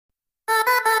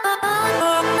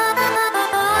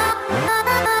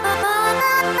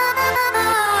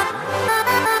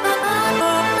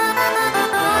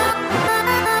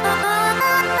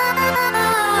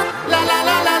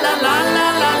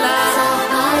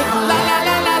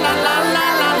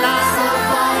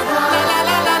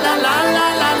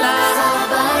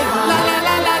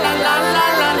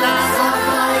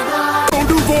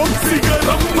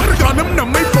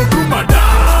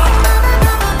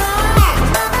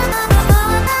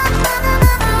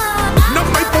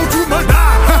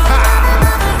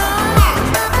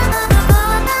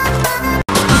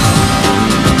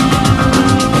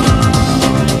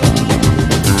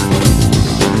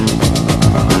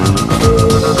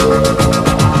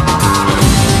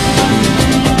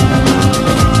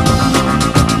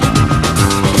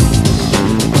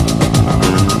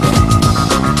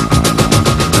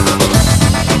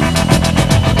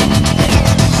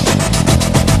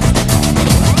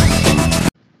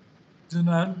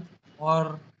original,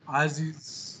 or as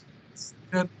is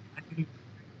still handling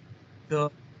the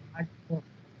actor,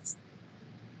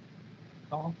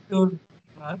 Dr.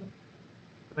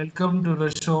 Welcome to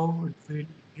the show. It's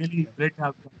really great to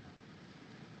have you.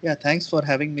 Yeah, thanks for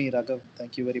having me, Raghav.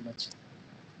 Thank you very much.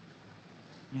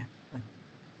 Yeah.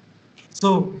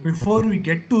 So before we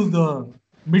get to the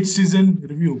mid-season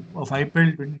review of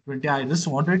IPL 2020, I just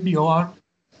wanted your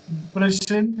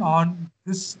impression on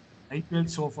this IPL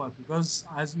so far because,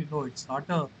 as we know, it's not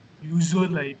a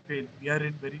usual IPL. We are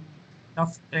in very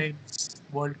tough times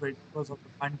worldwide because of the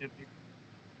pandemic.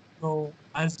 So,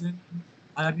 as in,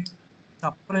 are you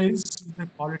surprised with the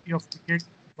quality of cricket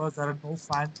because there are no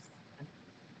fans? And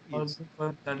Yes.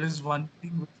 also, that is one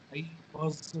thing which I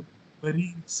was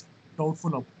very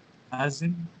doubtful of. As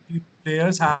in, the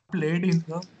players have played in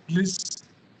the English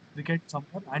cricket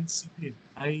summer and CPL.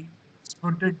 I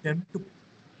expected them to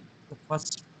the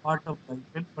first part of the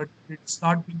IPL, but it's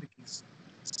not been the case.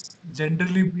 It's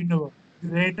generally been a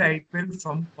great IPL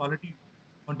from quality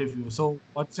point of view. So,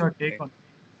 what's your take Right. on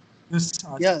this?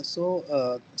 Yeah,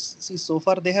 so see, so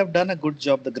far they have done a good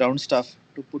job, the ground staff,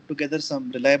 to put together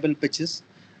some reliable pitches.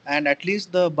 And at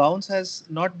least the bounce has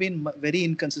not been very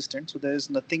inconsistent. So there is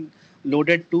nothing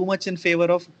loaded too much in favor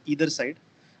of either side.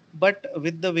 But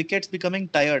with the wickets becoming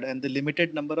tired and the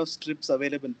limited number of strips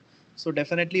available, so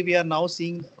definitely we are now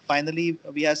seeing, finally,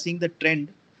 we are seeing the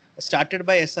trend started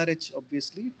by SRH,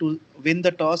 obviously, to win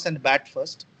the toss and bat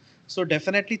first. So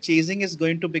definitely chasing is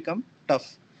going to become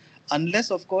tough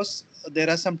unless of course there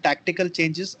are some tactical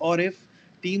changes or if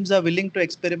teams are willing to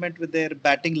experiment with their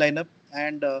batting lineup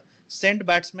and send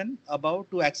batsmen above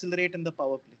to accelerate in the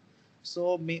power play.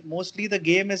 So mostly the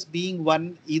game is being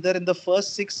won either in the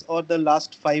first 6 or the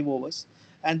last 5 overs,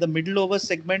 and the middle over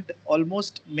segment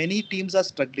almost many teams are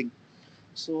struggling.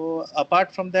 So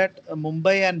apart from that,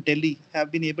 Mumbai and Delhi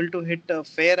have been able to hit a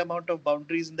fair amount of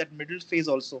boundaries in that middle phase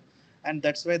also, and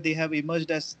that's why they have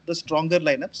emerged as the stronger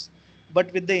lineups.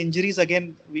 But with the injuries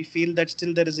again, we feel that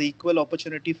still there is an equal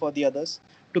opportunity for the others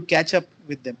to catch up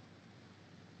with them.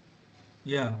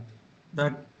 Yeah,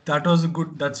 that was a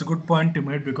good. That's a good point you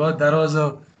made because there was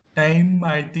a time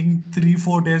I think 3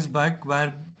 4 days back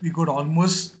where we could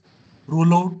almost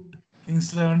rule out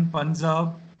Kings 11,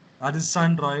 Punjab,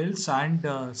 Rajasthan Royals, and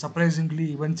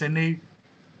surprisingly even Chennai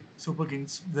Super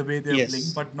Kings the way they are playing.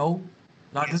 Yes. But now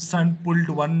Rajasthan pulled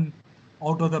one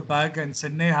out of the bag, and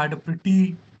Chennai had a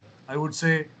pretty, I would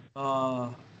say,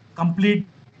 complete,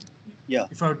 Yeah.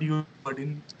 if I were to use the word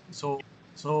in. So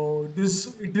this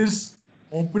it is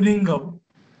opening up.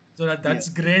 So Yeah. that's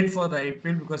great for the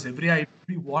IPL because every IPL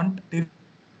we want till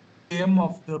the game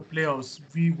of the playoffs,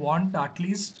 we want at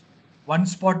least one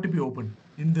spot to be open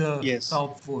in the Yes.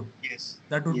 top four.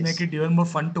 That would make Yes. it even more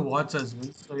fun to watch as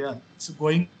well. So yeah, it's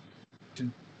going in the right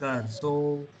direction there.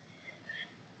 So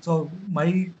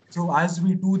as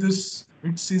we do this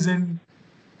mid-season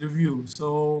review,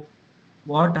 so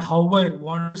what how I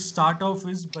want to start off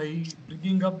is by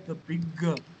bringing up the big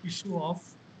issue of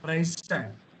price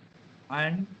tag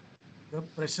and the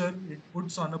pressure it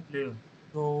puts on a player.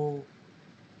 So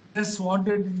I just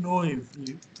wanted to know if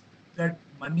that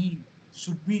money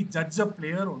should we judge a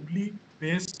player only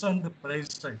based on the price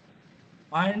tag,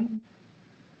 and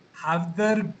have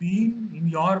there been in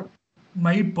your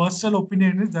my personal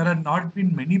opinion is there have not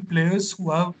been many players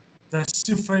who have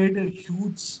justified a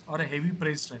huge or a heavy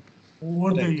price tag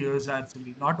over the Right. years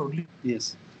actually, not only in IPL.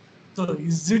 Yes. So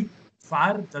is it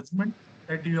fair judgment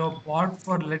that you have bought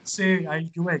for, let's say, I'll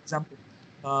give an example.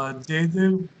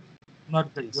 Jaydev,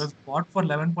 not that he Yes. was bought for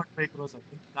 11.5 crores, I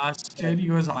think. Last year Right. he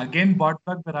was again bought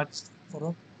back the Rajasthan for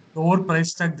a lower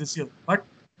price tag this year. But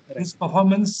Right. his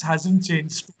performance hasn't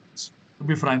changed too much, to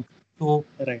be frank. So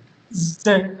Right. is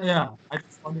that, yeah, I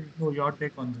just wanted to know your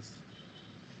take on this.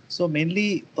 So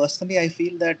mainly, personally, I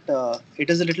feel that it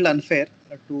is a little unfair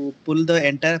to pull the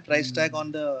entire price tag on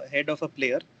Mm. the head of a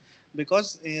player,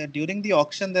 because during the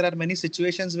auction there are many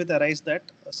situations with arise that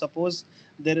suppose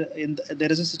there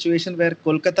is a situation where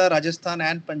Kolkata, Rajasthan,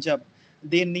 and Punjab,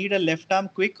 they need a left arm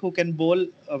quick who can bowl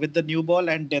with the new ball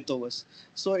and death overs.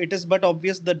 So it is but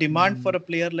obvious the demand for Mm. a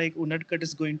player like Unadkat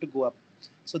is going to go up.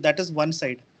 So that is one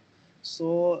side. So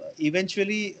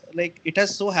eventually, like it has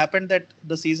so happened that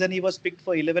the season he was picked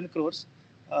for 11 crores,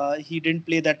 he didn't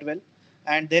play that well,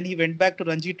 and then he went back to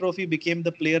Ranji Trophy, became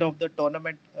the player of the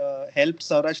tournament, helped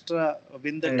Saurashtra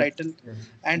win the Yes, title, yes,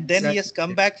 and then he exactly. has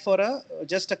come back for a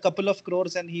just a couple of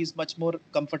crores, and he is much more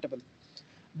comfortable.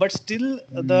 But still,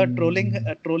 the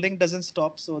Mm. trolling doesn't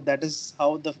stop. So that is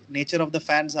how the nature of the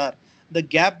fans are. The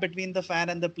gap between the fan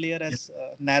and the player Yeah. has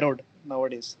narrowed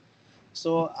nowadays.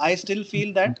 So I still feel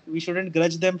that we shouldn't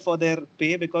grudge them for their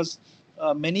pay, because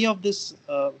many of this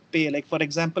pay, like for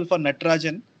example, for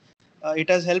Natrajan, it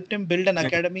has helped him build an Yeah.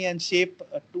 academy and shape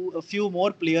to a few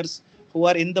more players who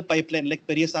are in the pipeline, like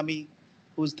Periyasamy,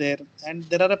 who's there, and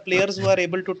there are players who are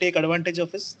able to take advantage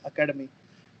of his academy.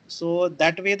 So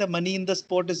that way, the money in the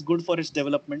sport is good for its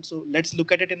development. So let's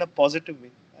look at it in a positive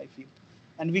way, I feel,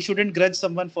 and we shouldn't grudge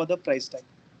someone for the price tag.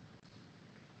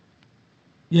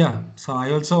 Yeah. So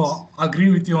I Yes. also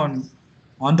agree with you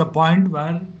on the point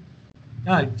where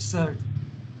yeah, it's a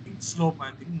big slope.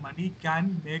 I think money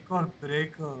can make or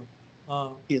break a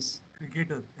Yes.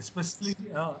 cricketer, especially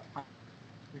international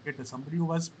cricketer, somebody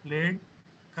who has played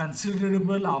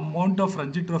considerable amount of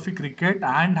Ranji Trophy cricket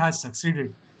and has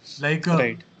succeeded. Like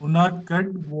Right.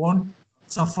 Unadkat won't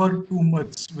suffer too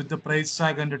much with the price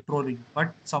tag and the trolling,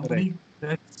 but Right. somebody,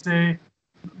 let's say,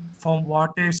 from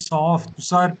what I saw of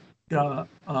Tushar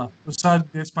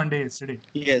Deshpande yesterday,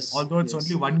 Yes. although it's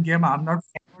only Yes. one game, I'm not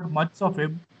followed much of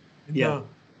him in Yeah. the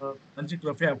Ranji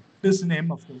Trophy. I've heard his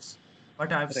name, of course,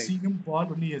 but I've Right. seen him ball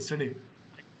only yesterday.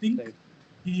 I think Right.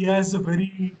 he has a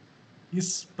very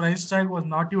his price tag was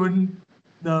not even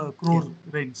the Yeah. crore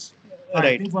range. So I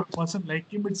Right. think for a person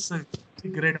like him, it's a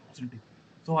very great opportunity.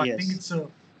 So I think Yes. it's a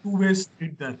two-way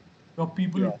street there. So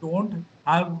people who Yeah. don't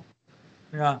have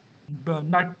yeah,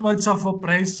 not much of a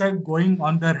price tag going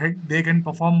on their head, they can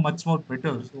perform much more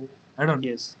better. So I don't.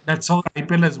 Yes. That's how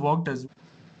IPL has worked as well.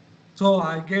 So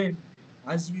again,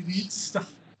 as we reach the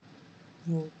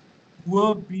so who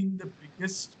have been the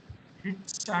biggest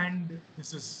hits and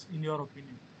misses in your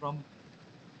opinion? From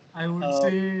I would Uh,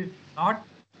 say not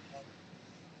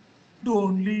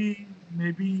only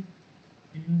maybe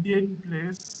Indian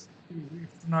players,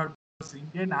 if not because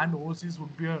Indian and overseas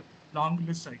would be a long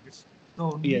list, I guess.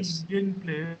 So only yes. Indian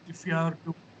players, if you are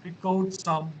to pick out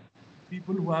some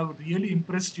people who have really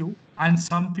impressed you and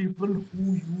some people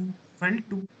who you felt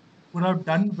to would have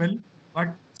done well,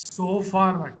 but so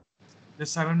far the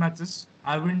 7 matches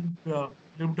haven't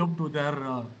lived up to their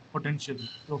potential.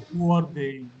 So who are they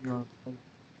in your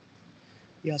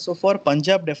Yeah. So for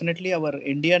Punjab, definitely our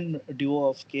Indian duo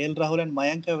of KL Rahul and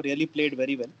Mayank have really played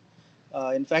very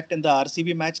well. In fact, in the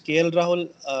RCB match, KL Rahul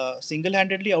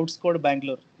single-handedly outscored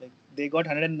Bangalore. Like they got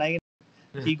 109,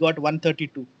 he got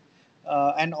 132.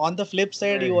 And on the flip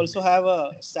side, you right? also have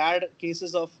sad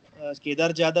cases of Kedar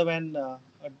Jadhav and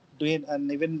Dwayne,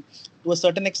 and even to a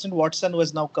certain extent, Watson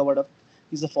was now covered up.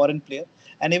 He's a foreign player,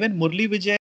 and even Murli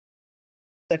Vijay,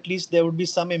 at least there would be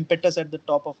some impetus at the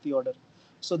top of the order.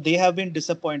 So they have been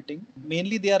disappointing.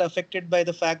 Mainly, they are affected by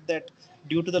the fact that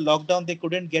due to the lockdown, they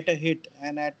couldn't get a hit,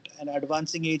 and at an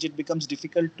advancing age, it becomes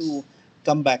difficult to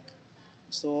come back.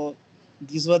 So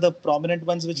these were the prominent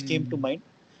ones which came to Hmm. mind.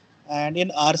 And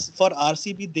for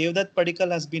RCB, Devdutt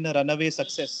Padikkal has been a runaway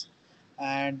success.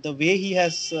 And the way he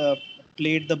has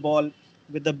played the ball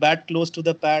with the bat close to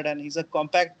the pad, and he's a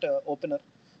compact opener.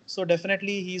 So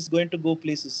definitely he's going to go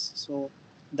places. So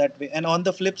that way. And on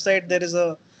the flip side, there is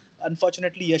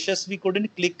unfortunately Yashasvi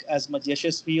couldn't click as much,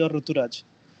 Yashasvi or Ruturaj.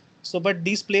 So, but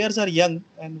these players are young,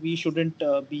 and we shouldn't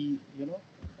be,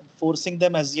 forcing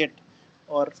them as yet,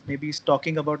 or maybe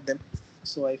talking about them.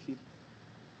 So I feel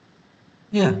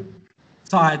Yeah.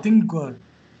 So I think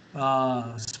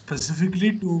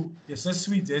specifically to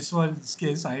Yashasvi Jaiswal's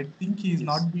case, I think he's yes,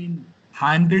 not been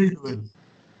handled well.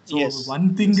 So yes,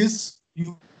 one thing yes, is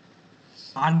you at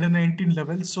under 19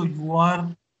 level, so you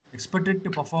are expected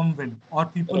to perform well, or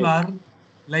people right, are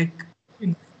like in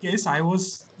my case, I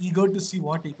was eager to see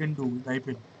what he can do in the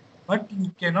IPL. But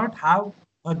you cannot have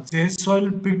a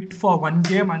Jaiswal picked for one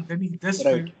game and then he just right.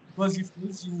 failed because he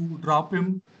fails, you drop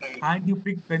him and you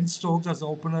pick Ben Stokes as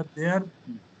opener. They are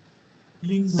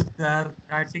dealing with their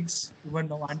tactics even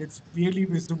now, and it's clearly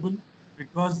visible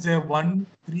because they won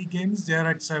 3 games. They are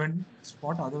at 7th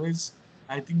spot. Otherwise,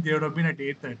 I think they would have been at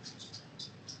eighth at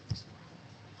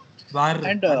where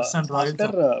And Rajasthan Royals after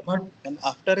are. But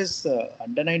after his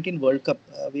under 19 World Cup,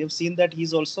 we have seen that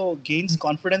he's also gains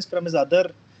confidence from his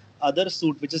other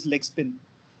suit, which is leg spin.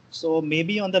 So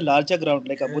maybe on the larger ground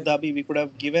like Abu yeah, Dhabi, we could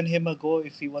have given him a go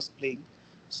if he was playing.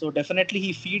 So definitely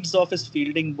he feeds off his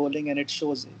fielding, bowling, and it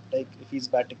shows like if he's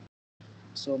batting.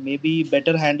 So maybe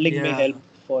better handling may help yeah.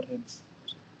 for him.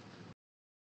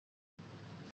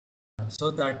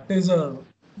 So that is a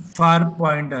fair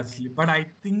point actually. But I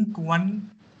think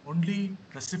one only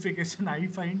justification I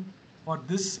find for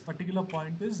this particular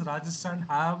point is Rajasthan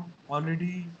have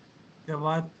already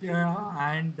Tewatia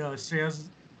and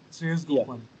Shreyas Yeah,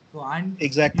 Gopal. So and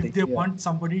if exactly. they Yeah, want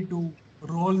somebody to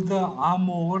roll the arm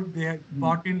over, they had Mhm.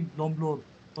 brought in Blomlor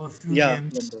for a few Yeah,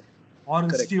 games Lombard.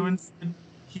 or Correct. Stevenson.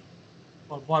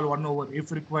 for ball 1 over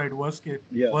if required.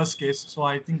 Yeah. Worst case. So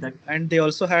I think that And they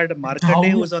also had it's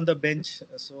Markande how. who's on the bench.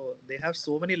 So they have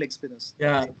so many leg spinners. That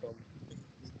is Yeah, the problem.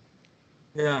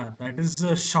 yeah, that is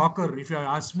a shocker. If you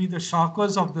ask me, the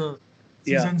shockers of the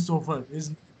Yeah. season so far is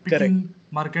Correct. picking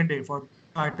Markande for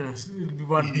starters.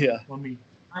 One Yeah. for me.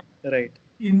 Right.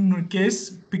 In case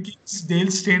picking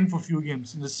Dale Steyn for few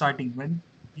games in the starting when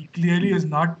he clearly Hmm. has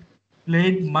not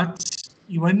played much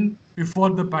even before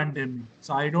the pandemic.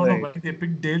 So I don't know Right. why they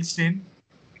picked Dale Steyn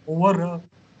over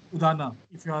Udana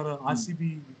if you are a Hmm. RCB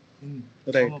in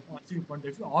from Right. a RCB point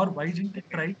of view, or why didn't he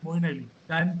try Moeen Ali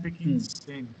than picking Hmm.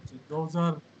 Steyn? So those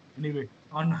are anyway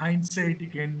on hindsight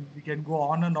we can go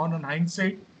on and on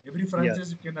hindsight. Every Yeah.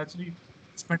 franchise you can actually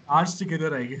spend hours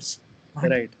together, I guess.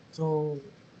 But Right. so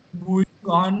moving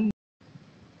on,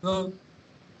 the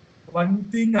one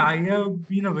thing I have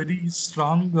been a very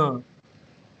strong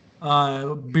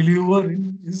believer in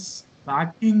is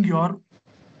backing your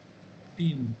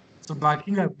team. So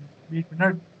backing up, we do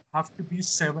not have to be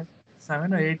seven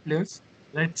or eight players.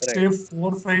 Let's Right. say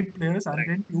 4 or 5 players, and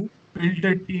then you build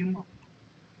a team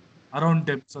around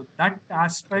them. So that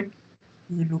aspect,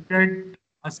 you look at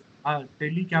as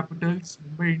Delhi Capitals,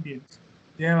 Mumbai Indians,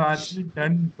 they have actually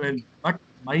done well. But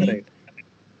my Right.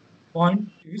 point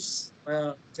is,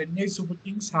 Chennai Super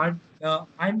Kings had,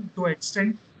 and to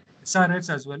extent SRH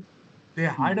as well, they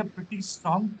Hmm. had a pretty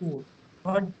strong core.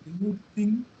 But do you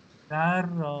think their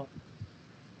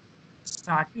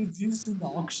strategies in the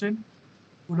auction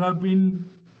would have been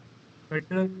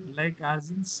better, like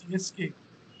as in CSK?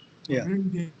 Yeah.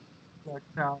 Couldn't they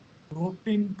roped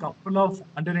in couple of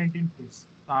under 19 players?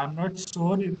 So I'm not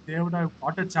sure if they would have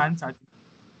got a chance at it,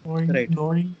 Right.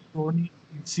 knowing Tony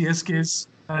in CSK's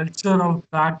culture of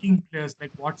backing players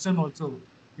like Watson also.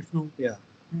 If Yeah.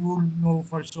 you know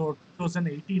for sure,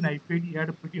 2018 IPL he had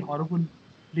a pretty horrible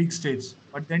league stage,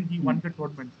 but then he Hmm. won the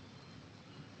tournament.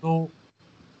 So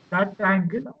that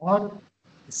angle or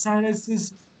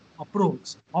SRS's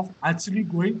approach of actually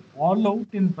going all out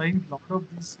in buying a lot of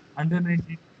these under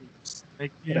 19 players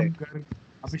like Right. Liam Garg,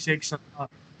 Abhishek Sharma,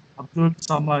 Abdul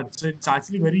Samad. So it's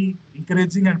actually very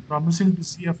encouraging and promising to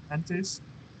see a franchise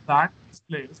back these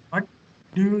players. But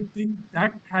do you think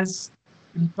that has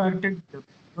impacted them?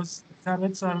 Because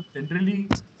SRS are generally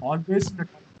always in the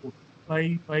top four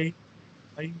by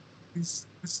this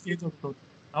stage of the tournament.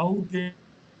 Now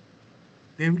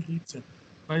they will reach it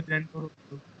by the end of the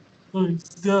tournament. So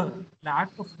it's the lack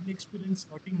of inexperience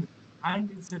hurting them,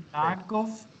 and it's the Right. lack of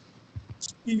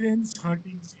experience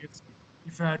hurting CSK.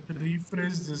 If I had to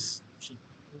rephrase this question.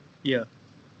 Yeah.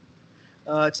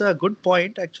 It's a good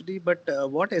point actually, but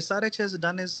what SRH has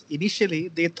done is initially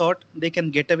they thought they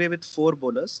can get away with four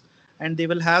bowlers and they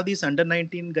will have these under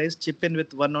 19 guys chip in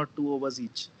with 1 or 2 overs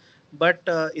each. But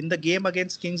in the game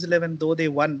against Kings 11, though they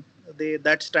won,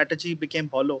 that strategy became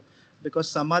hollow because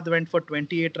Samad went for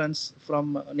 28 runs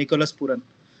from Nicholas Puran.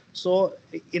 So,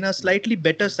 in a slightly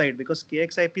better side, because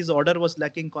KXIP's order was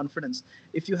lacking confidence,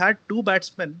 if you had two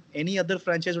batsmen, any other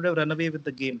franchise would have run away with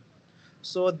the game.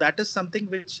 So that is something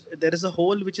which there is a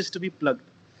hole which is to be plugged.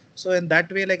 So in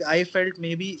that way, like I felt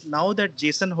maybe now that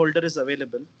Jason Holder is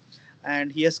available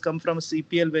and he has come from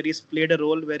CPL where he's played a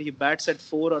role where he bats at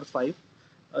 4 or 5,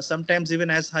 sometimes even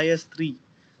as high as 3,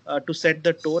 to set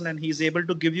the tone, and he's able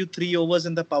to give you 3 overs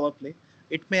in the power play.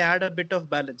 It may add a bit of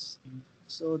balance.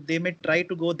 So they may try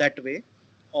to go that way,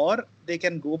 or they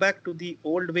can go back to the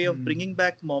old way of Hmm. bringing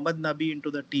back Mohammad Nabi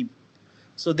into the team.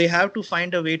 So they have to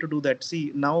find a way to do that.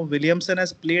 See, now Williamson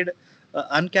has played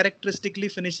uncharacteristically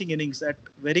finishing innings at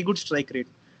very good strike rate,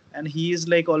 and he is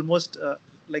like almost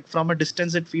like from a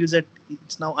distance it feels that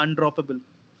it's now undroppable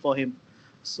for him.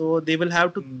 So they will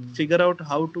have to Hmm. figure out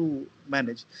how to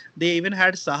manage. They even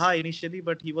had Saha initially,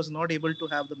 but he was not able to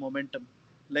have the momentum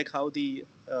like how the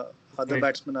other Right.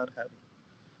 batsmen are having.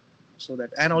 So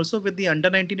that, and also with the under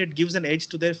 19 it gives an edge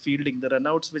to their fielding, the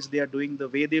runouts which they are doing, the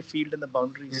way they field in the Yeah.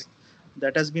 boundaries,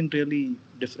 that has been really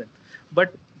different.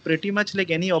 But pretty much like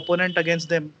any opponent against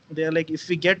them, they are like, if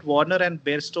we get Warner and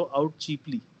Bairstow out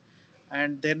cheaply,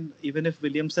 and then even if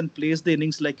Williamson plays the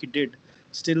innings like he did,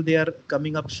 still they are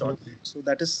coming up short. So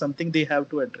that is something they have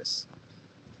to address.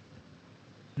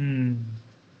 Hmm.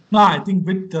 No, I think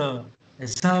with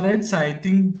SRH, I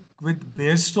think with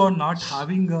based on not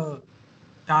having a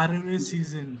tearaway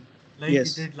season like he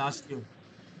Yes. did last year,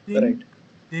 I Right. think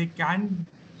they can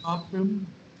stop him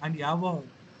and you have a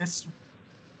test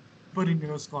keeper in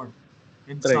your squad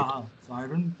in Right. Saha. So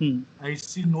Hmm. I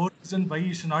see no reason why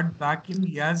you should not back him.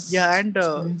 He has Yeah, and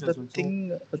experience the as well.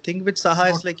 So thing with Saha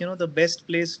is not like, the best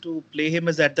place to play him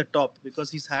is at the top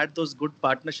because he's had those good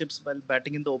partnerships while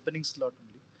batting in the opening slot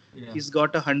only. yeah. He's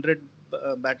got 100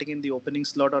 batting in the opening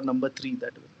slot or number three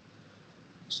that way.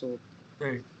 So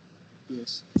Right.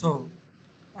 yes, So,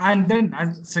 and then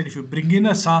as I said, if you bring in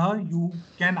a Saha, you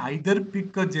can either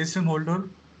pick a Jason Holder,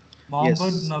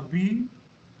 Mohammad yes, Nabi,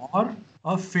 or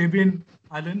a Fabian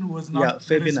Allen, who was yeah, not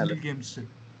there a Fabian single Allen, game still.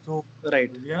 So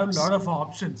right? we have a lot of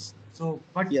options. So,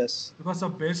 but Yes, because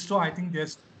of Besto, I think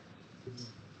there's.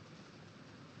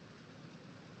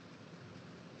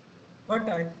 But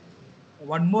I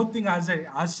one more thing, as I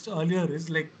asked earlier, is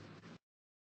like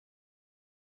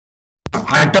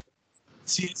at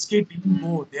CSK didn't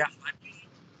go. They hardly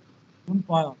even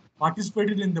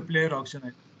participated in the player auction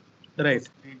at right.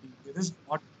 2019. There is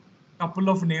a couple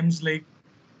of names like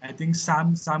I think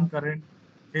Sam Curran,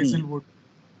 Hmm. Hazelwood,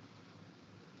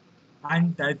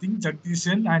 and I think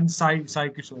Jagdishan and Sai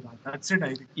Kishora. That's it,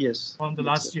 I think, Yes, from the that's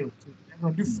last it. year. So there's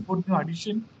only Hmm. four new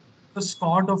addition, the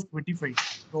squad of 25.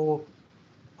 So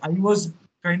I was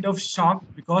kind of shocked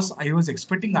because I was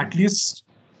expecting at least,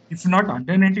 if not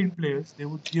under 19 players, they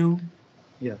would give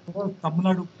Yeah, Tamil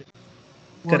Nadu players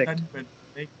who have correct. done well,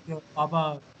 like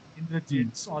Baba Hmm.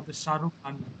 Indrajits or the Shahrukh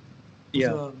Khan, who's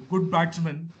Yeah, a good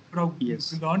batsman. We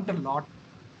yes, learned a lot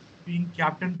being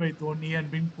captained by Dhoni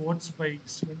and being coached by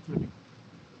Steven Fleming.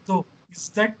 So is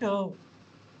that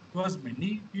because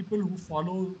many people who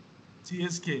follow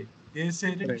CSK, they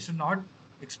say that we right, should not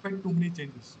expect too many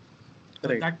changes.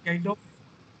 So right. that kind of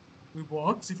it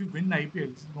works if you win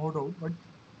IPLs, no doubt. But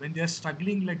when they are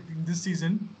struggling like in this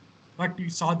season, but you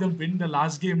saw them win the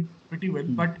last game pretty well.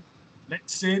 Hmm. But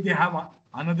let's say they have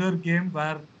another game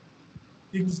where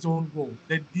things don't go,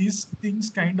 that these things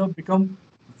kind of become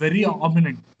very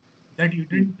ominous. That you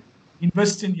Hmm. didn't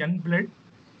invest in young blood,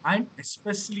 and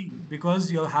especially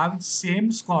because you have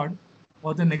same squad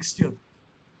for the next year.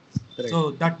 Right.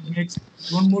 So that makes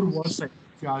even more worse,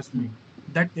 if you ask Hmm. me,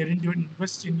 that they didn't even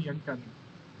invest in young talent.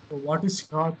 So what is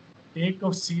your take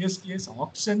of CSK's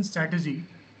auction strategy,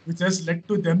 which has led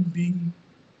to them being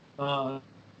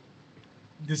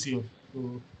this year?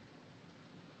 So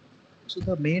So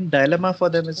the main dilemma for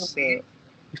them is,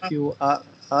 if you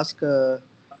ask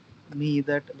me,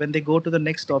 that when they go to the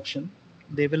next option,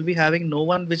 they will be having no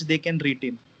one which they can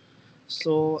retain.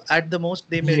 So at the most,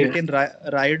 they may yes. retain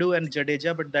Rayudu and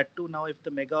Jadeja, but that too now, if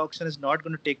the mega auction is not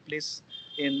going to take place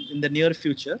in the near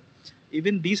future,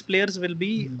 even these players will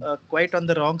be Mm. quite on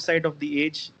the wrong side of the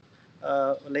age,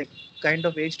 like kind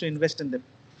of age to invest in them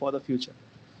for the future.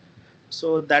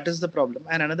 So that is the problem.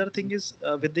 And another thing is,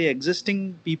 with the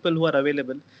existing people who are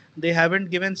available, they haven't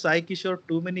given Sai Kishore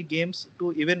too many games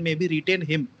to even maybe retain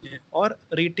him Yeah. or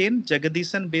retain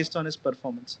Jagadisan based on his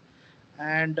performance.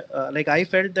 And like I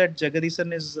felt that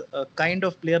Jagadisan is a kind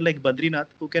of player like Badrinath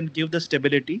who can give the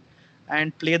stability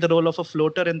and play the role of a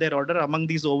floater in their order among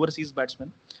these overseas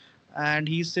batsmen. And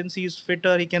since he's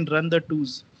fitter, he can run the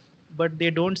twos, but they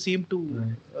don't seem to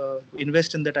Right.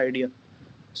 invest in that idea.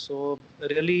 So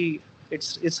really,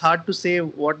 it's hard to say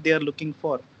what they are looking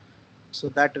for. So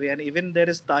that way, and even there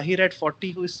is Tahir at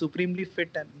 40 who is supremely fit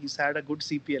and he's had a good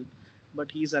CPL,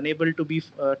 but he's unable to be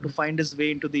to find his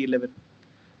way into the 11.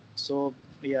 So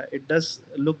yeah, it does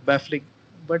look baffling,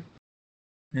 but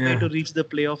way Yeah. to reach the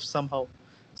playoffs somehow.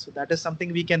 So that is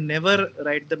something we can never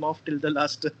write them off till the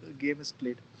last game is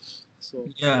played. So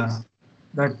Yeah.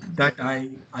 That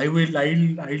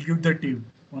I'll give the team.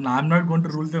 And I'm not going to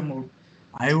rule them out.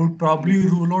 I would yeah, probably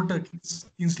rule out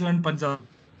Queensland Punjab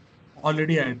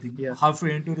already, I think, yeah,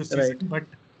 halfway into the season, right, but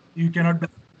you cannot do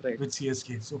right, with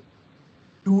CSK. So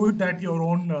do it at your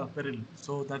own peril.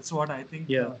 So that's what I think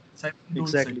yeah, Simon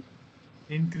Dole said exactly,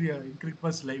 in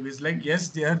Cricket's life. Is like, yes,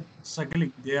 they are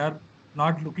struggling. They are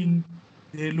not looking,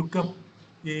 they look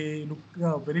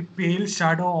a very pale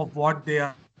shadow of what they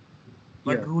are, but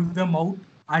yeah, rule them out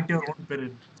at your own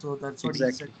peril. So that's what he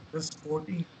said. exactly, Just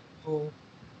quoting. So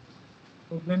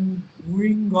so then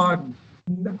moving on,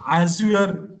 as we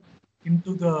are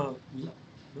into the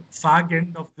fag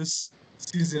end of this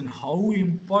season, how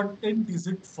important is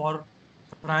it for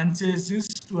franchises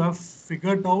to have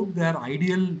figured out their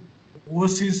ideal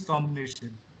overseas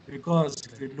combination? Because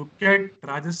if you look at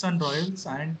Rajasthan Royals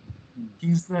and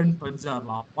Kingsland Punjab,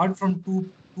 apart from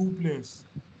two players,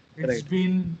 it's right,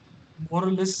 been more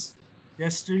or less they're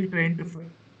still trying to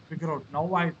figure out.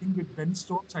 Now I think with Ben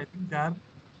Stokes, I think they're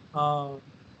uh,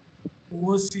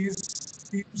 overseas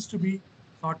seems to be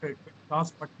sorted with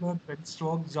Ross Butler, Ben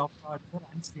Stokes, Jofra Archer,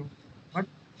 and Steve. But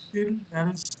still, there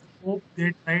is hope.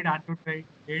 They tried Andrew Tried.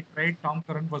 They tried Tom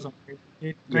Curran for some time.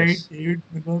 They tried yes, David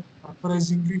Miller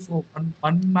surprisingly for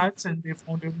one match, and they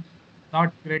found him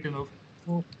not great enough.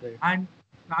 So, right, and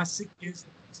classic case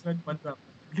of Kingsland Punjab.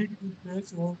 Only two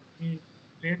players who have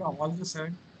played all the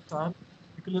 7 are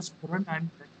Nicholas Puran and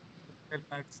Ben. tell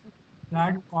that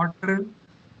that Cottrell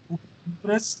who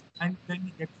impress and then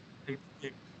he gets right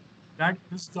game. That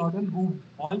Chris Jordan who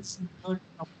balls in the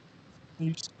top. So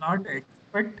you should not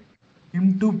expect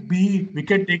him to be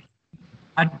wicket taking.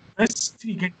 At best,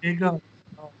 he can take a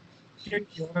wicket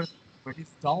here and there, but his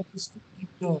job is to keep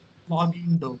the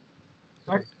logging down.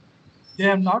 But Right. they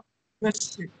are not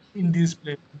invested in these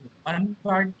players. One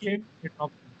bad game, they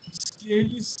drop. It's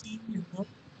clearly seen in the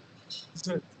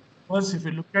results. Because if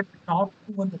you look at the top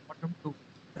two and the bottom two,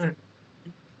 the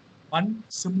one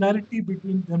similarity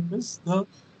between them is the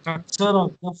structure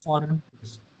of the foreign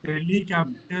players. Delhi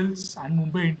Capitals and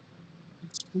Mumbai Indians,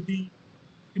 it's pretty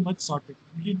much sorted.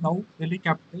 Only now Delhi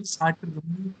Capitals had to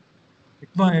remove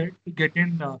Itmar to get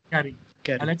in Carey,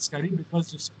 Carry. Alex Carey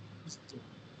because Rishabh is injured.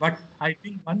 But I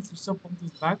think once Rishabh Pant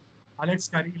is back, Alex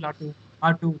Carey will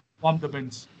have to form the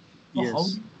bench. So how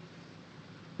Yes.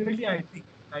 do really I think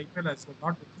IPL as well,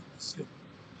 not only this year,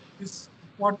 is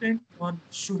important or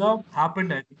should have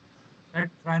happened. I think that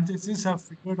franchises have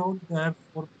figured out their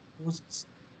four poses.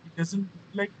 It doesn't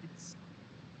look like it's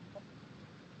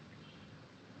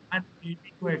and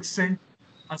maybe to extend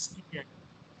RCB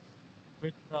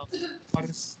with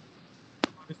Paris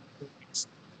Olympics.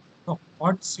 So,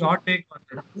 what's your take on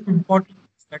that? How important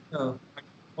is that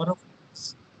for of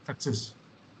success?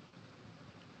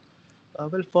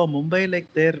 Well, for Mumbai,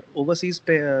 like their overseas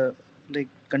like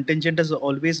contingent has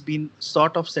always been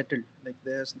sort of settled. Like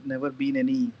there's never been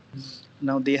any.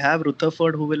 Now they have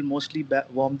Rutherford who will mostly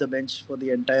warm the bench for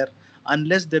the entire,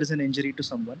 unless there is an injury to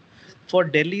someone. For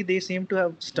Delhi, they seem to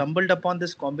have stumbled upon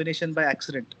this combination by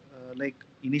accident. Like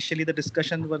initially, the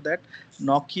discussion were that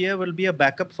Nokia will be a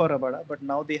backup for Rabada, but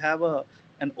now they have a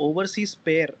an overseas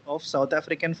pair of South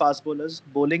African fast bowlers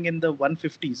bowling in the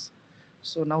 150s.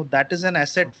 So now that is an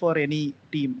asset for any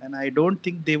team, and I don't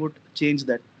think they would change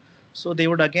that. So they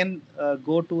would again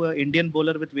go to an Indian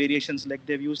bowler with variations like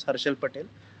they've used Harshal Patel,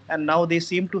 and now they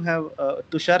seem to have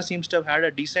Tushar seems to have had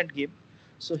a decent game,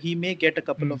 so he may get a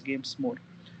couple Hmm. of games more.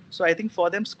 So I think for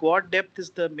them, squad depth is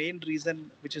the main reason,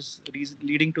 which is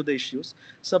leading to the issues.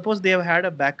 Suppose they have had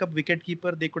a backup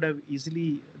wicketkeeper, they could have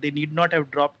easily, they need not have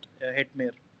dropped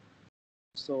Hetmare.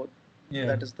 So Yeah.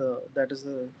 that is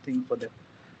the thing for them.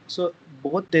 So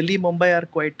both Delhi, Mumbai are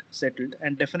quite settled,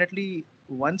 and definitely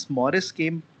once Morris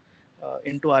came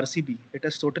into RCB, it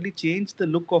has totally changed the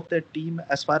look of the team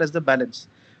as far as the balance,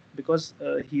 because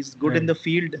he's good in Right. the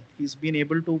field. He's been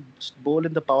able to bowl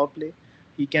in the power play.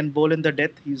 He can bowl in the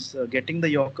death. He's getting the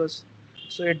Yorkers.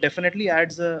 So it definitely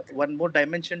adds one more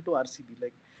dimension to RCB.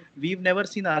 Like we've never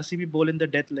seen RCB bowl in the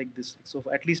death like this. So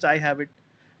at least I have it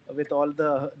with all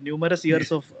the numerous Yeah.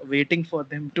 years of waiting for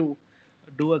them to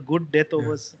do a good death Yeah.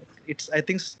 overs. It's I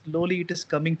think slowly it is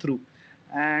coming through,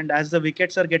 and as the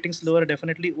wickets are getting slower,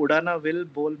 definitely Udana will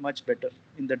bowl much better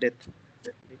in the death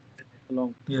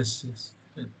along. Yes. Yes.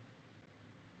 Yeah.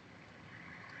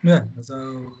 Yeah. So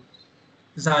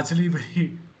it's actually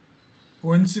very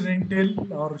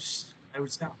coincidental, or I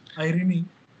would say irony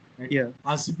that Yeah.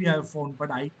 RCB have found.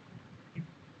 But I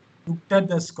looked at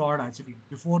the squad actually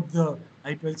before the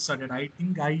IPL started. I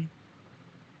think I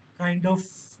kind of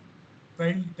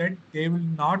felt that they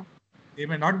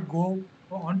may not go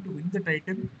on to win the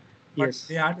title, but Yes.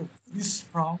 they had a very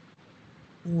strong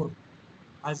core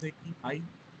as a team. I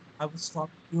have a strong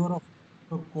view of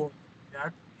the core. They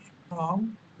had very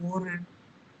strong core in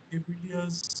De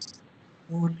Villiers,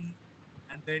 Kohli,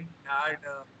 and then he had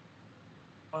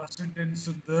Washington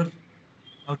Sundar,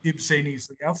 Deep Saini.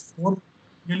 So you have four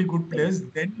really good Correct. players.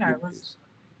 Then I Good was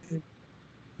place.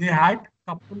 they had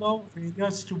couple of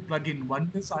areas to plug in.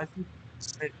 One is as you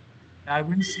said, I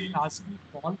haven't seen RCB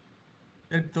ball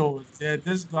that those. They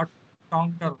just got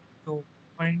counter. So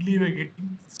finally we're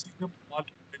getting to see the ball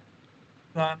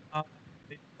than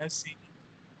then Saini,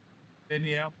 then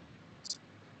yeah.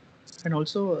 And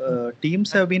also,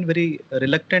 teams have been very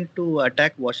reluctant to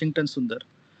attack Washington Sundar.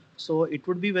 So it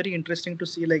would be very interesting to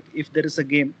see, like, if there is a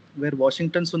game where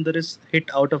Washington Sundar is hit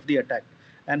out of the attack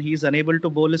and he is unable to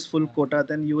bowl his full quota,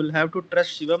 then you will have to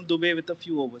trust Shivam Dubey with a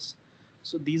few overs.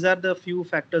 So these are the few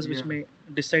factors which Yeah. may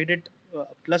decide it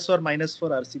plus or minus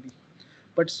for RCB.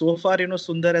 But so far,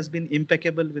 Sundar has been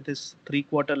impeccable with his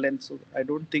three-quarter length. So I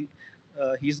don't think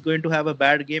he's going to have a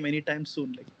bad game anytime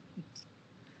soon. Like,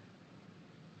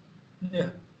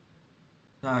 Yeah.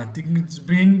 I think it's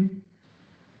been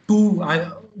two.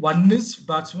 One is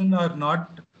batsmen are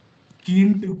not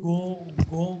keen to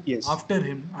go yes, after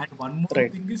him, and one more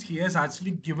right. thing is he has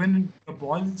actually given the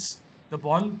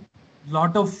ball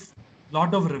lot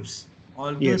of reps.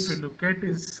 Although if you Yes, look at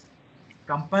his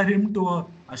compare him to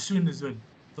Ashwin as well.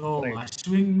 So right.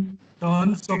 Ashwin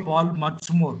turns the ball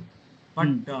much more. But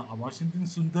Washington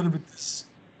Sundar with his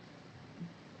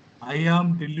I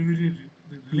am delivery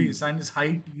Hmm. release and his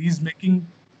height, he is making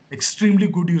extremely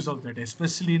good use of that,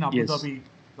 especially in Abu Yes. Dhabi,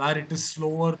 where it is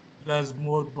slower, it has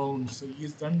more bounce. So he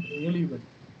has done really well.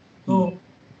 Hmm. So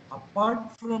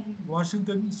apart from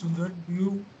Washington Sundar, do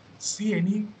you see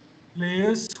any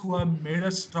players who have made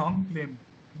a strong claim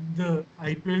in the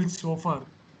IPL so far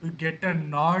to get a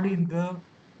nod in the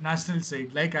national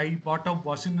side? Like I brought up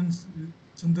Washington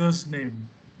Sundar's name.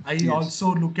 I Yes.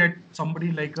 also look at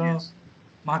somebody like a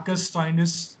Marcus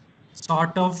Stoinis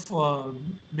sort of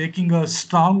making a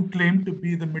strong claim to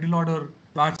be the middle order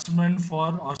batsman for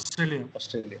Australia.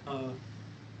 Australia. Uh,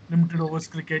 Limited overs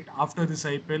cricket after this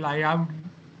IPL. I have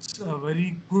a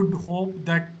very good hope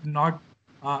that not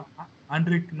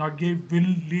Andrik Notgay will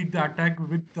lead the attack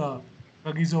with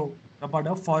Kagiso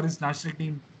Rabada for his national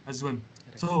team as well.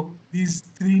 Correct. So these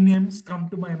three names come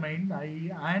to my mind.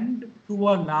 And to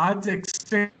a large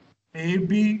extent,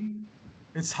 maybe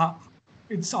it's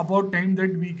it's about time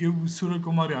that we give Surya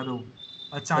Kumar Yadav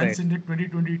a chance Right. in the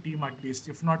 2020 team at least,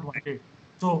 if not one day.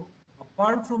 So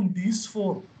apart from these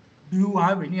four, do you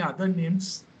have any other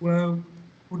names who have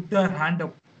put their hand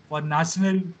up for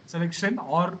national selection,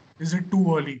 or is it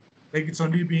too early? Like it's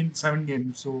only been 7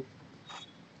 games. So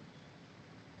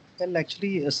Well,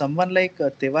 actually, someone like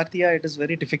Tewatia, it is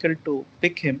very difficult to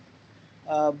pick him.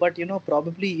 But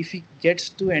probably if he gets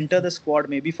to enter the squad,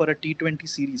 maybe for a T20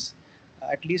 series,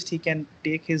 at least he can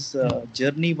take his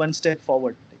journey one step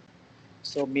forward.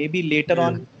 So maybe later yeah.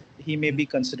 on he may be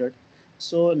considered.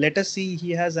 So let us see.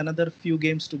 He has another few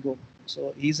games to go.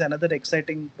 So he's another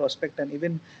exciting prospect, and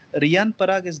even Riyan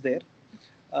Parag is there.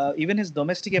 Even his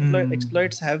domestic Hmm.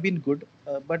 exploits have been good,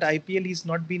 but IPL he's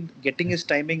not been getting his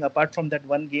timing apart from that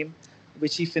one game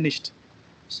which he finished.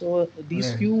 So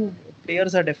these Right. few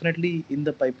players are definitely in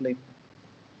the pipeline.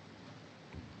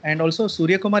 And also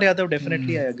Surya Kumar Yadav,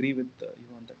 definitely I Hmm. agree with you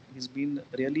on that.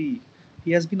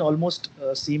 He has been almost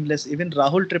seamless. Even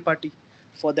Rahul Tripathi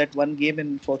for that one game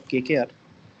in for KKR.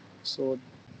 So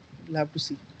we'll have to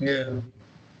see. Yeah.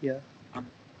 Yeah.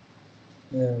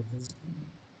 Yeah.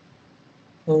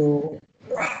 So,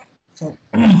 so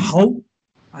how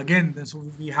again? So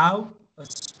we have a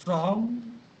strong,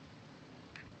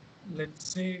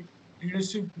 let's say,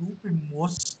 leadership group in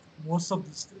most of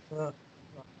these uh,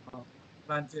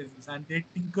 franchises, and they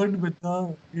tinkered with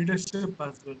the leadership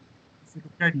as well. If you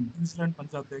look at Hmm. Queensland,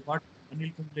 Punjab, they got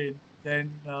Anil Kumble,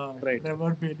 then Right.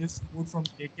 Trevor Bayliss moved from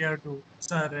KKR to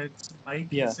SRH. Mike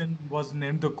Yeah. Eason was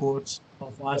named the coach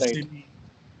of Right. RCB.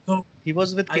 So He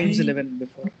was with Kings I 11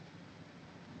 before.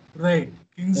 right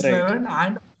Kings Right. 11,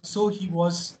 and also he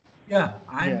was yeah,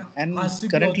 Yeah. and And RCB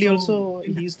currently also also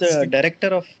didn't he's have the director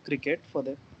of cricket for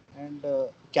them. And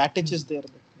Katic is Hmm. there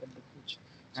at the coach.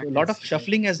 So And a lot of yes, right.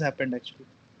 shuffling has happened actually.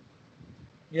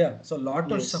 Yeah, so a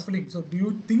lot of Yes. shuffling. So do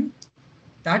you think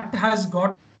that has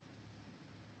got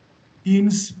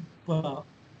teams, uh,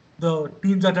 the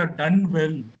teams that have done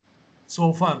well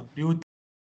so far? Do you think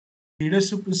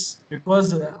leadership is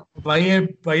because why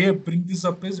I bring this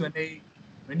up is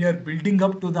when you're building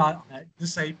up to the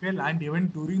this IPL and even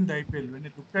during the IPL, when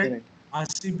you look at Correct.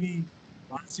 RCB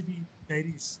RCB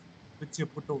diaries which you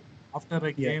put out after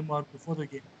a Yeah. game or before the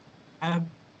game, I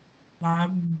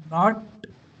I'm not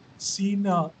seen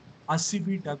a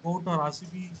RCB dugout or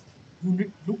RCB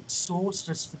unit look so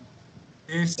stressful.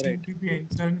 They Right. seem to be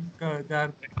enjoying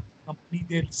their company.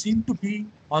 They seem to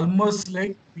be almost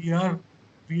like we are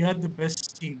the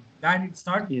best team. And it's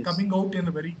not Yes. coming out in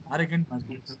a very arrogant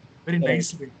manner, it's a very Right.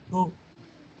 nice way. So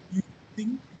do you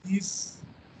think these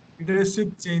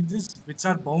leadership changes, which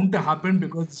are bound to happen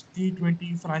because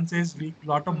T20 franchise league,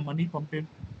 lot of money pumped in.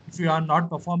 If you are not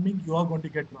performing, you are going to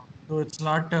get dropped. So it's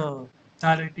not a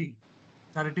charity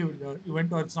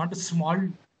event, or it's not a small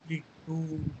league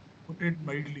to put it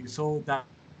mildly. So that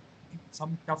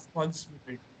some tough calls we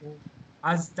made. So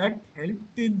has that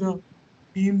helped in the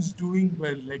teams doing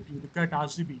well? Like you look at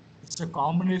RCB, it's a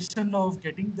combination of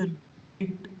getting the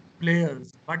right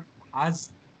players, but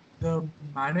has the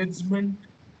management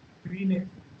been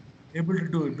able to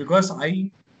do it? Because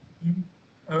I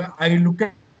look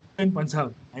at in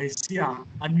Punjab, I see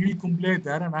Anil Kumble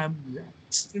there, and I'm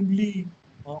extremely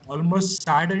almost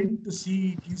saddened to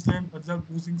see Queensland Punjab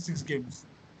losing 6 games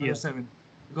out Yeah. of 7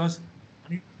 because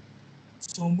Anil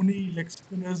so many leg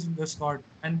spinners in the squad,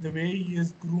 and the way he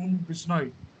has groomed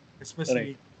Bishnoi, Right.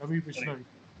 especially Ravi Bishnoi.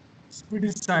 It's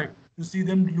pretty sad to see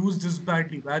them lose this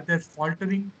badly, where they're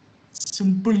faltering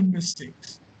simple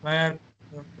mistakes, where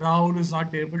Rahul is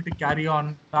not able to carry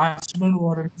on, batsmen who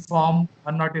are in form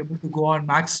are not able to go on.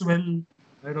 Maxwell,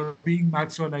 I don't know, being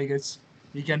Maxwell, I guess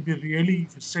he can be really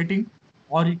frustrating.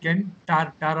 or he can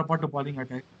tear apart a bowling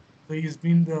attack. So he's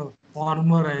been the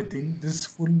former, I think. This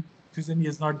full season he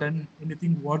has not done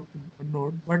anything worth a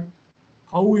note. But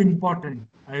how important,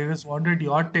 I just wanted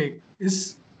your take,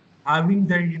 is having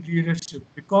the leadership.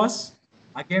 Because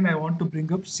again, I want to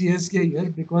bring up CSK here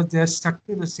because they are stuck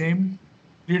to the same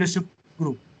leadership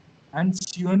group. And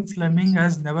Steven Fleming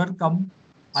has never come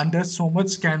under so much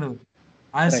scandal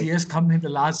as he Right. has come in the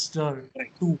last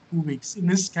two weeks in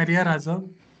his career as a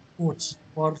coach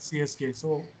for CSK.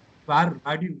 So where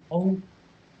do you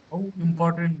how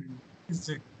important is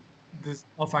it this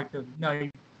a factor in a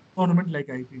tournament like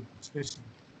IPL especially?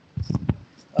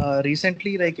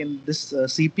 Recently, like in this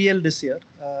CPL this year,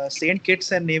 Saint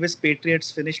Kitts and Nevis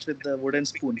Patriots finished with the wooden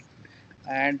spoon,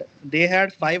 and they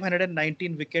had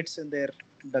 519 wickets in their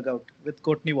dugout with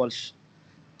Courtney Walsh.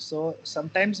 So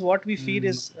sometimes what we feel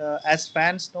Mm, is, as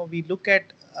fans, now we look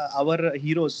at our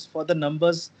heroes for the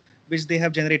numbers which they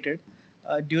have generated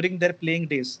during their playing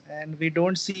days, and we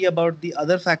don't see about the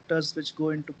other factors which go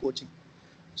into coaching.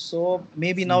 So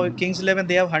maybe now mm, Kings 11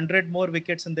 they have 100 more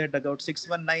wickets in their dugout,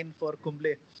 619 for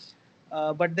Kumble.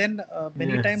 But then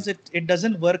many times yes. it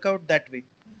doesn't work out that way.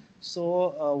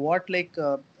 So what like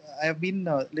I have been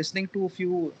listening to a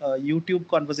few YouTube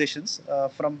conversations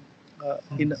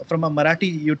Mm, from a Marathi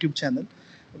YouTube channel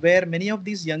where many of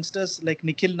these youngsters like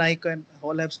Nikhil Naik and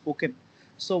all have spoken.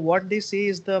 So what they say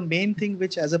is the main thing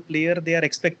which as a player they are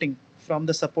expecting from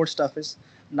the support staff is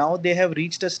now they have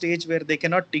reached a stage where they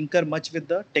cannot tinker much with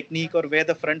the technique or where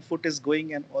the front foot is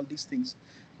going and all these things.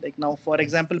 Like now, for yes.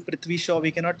 example, Prithvi Shaw,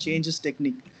 we cannot change his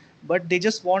technique, but they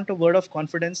just want a word of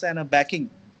confidence and a backing,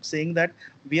 saying that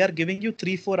we are giving you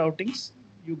 3, 4 outings.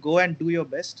 You go and do your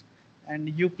best, and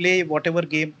you play whatever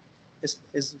game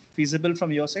is feasible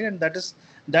from your side, and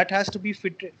that has to be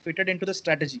fitted into the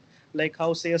strategy, like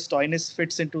how say a Stoinis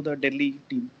fits into the Delhi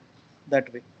team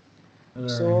that way. Right.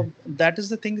 So that is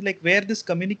the thing, like where this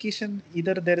communication,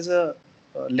 either there is a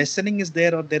lessening is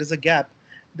there or there is a gap,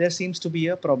 there seems to be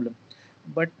a problem.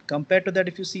 But compared to that,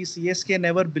 if you see, CSK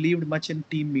never believed much in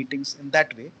team meetings in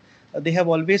that way. They have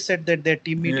always said that their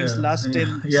team meetings Yeah. last Yeah.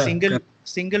 in Yeah.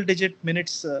 single digit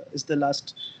minutes is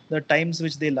the times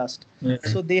which they last. Yeah.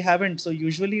 So they haven't. So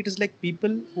usually it is like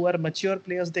people who are mature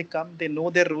players, they come, they know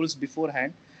their rules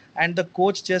beforehand, and the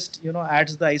coach just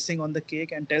adds the icing on the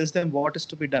cake and tells them what is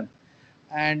to be done.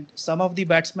 And some of the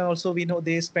batsmen also, we know,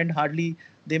 they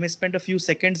may spend a few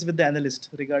seconds with the analyst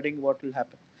regarding what will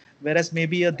happen, whereas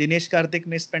maybe a Dinesh Karthik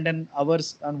may spend an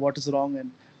hours on what is wrong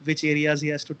and which areas he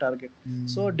has to target.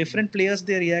 So Mm, different players,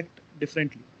 they react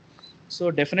differently.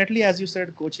 So definitely, as you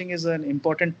said, coaching is an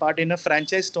important part in a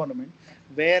franchise tournament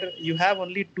where you have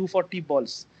only 240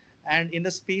 balls, and in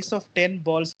the space of 10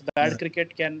 balls, bad yeah.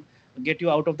 cricket can get you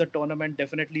out of the tournament,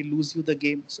 definitely lose you the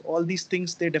game. So all these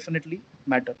things, they definitely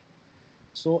matter.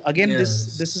 So again,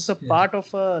 this is Yes. a Yeah. part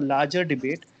of a larger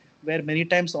debate where many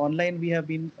times online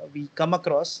we come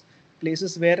across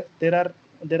places where there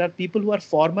are people who are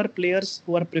former players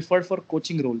who are preferred for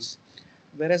coaching roles,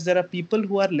 whereas there are people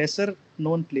who are lesser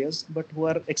known players but who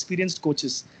are experienced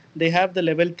coaches. They have the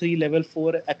level 3, level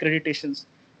 4 accreditations,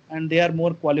 and they are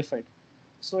more qualified.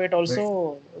 So it Right.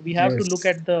 also, we have to look Yes.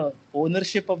 at the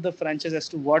ownership of the franchise as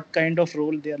to what kind of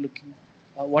role they are looking,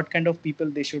 what kind of people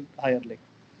they should hire, like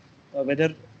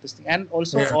whether this thing. And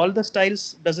also Yeah. all the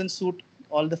styles doesn't suit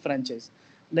all the franchise.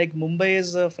 Like Mumbai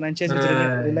is a franchise which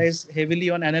Right. relies heavily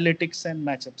on analytics and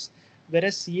matchups,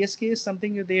 whereas CSK is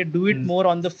something they do it Mm, more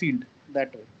on the field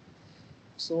that way.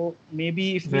 So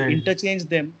maybe if we right. interchange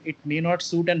them, it may not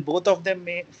suit, and both of them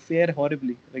may fare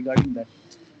horribly regarding that.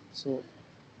 So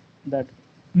that.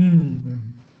 Hmm.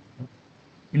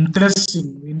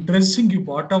 Interesting. Interesting. You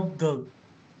brought up the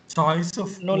choice of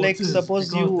No, like coaches because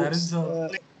there is a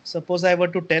suppose I were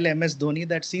to tell MS Dhoni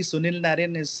that, see, Sunil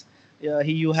Narine is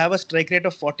he you have a strike rate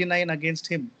of 49 against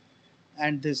him,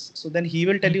 and this, so then he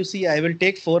will tell you, see, I will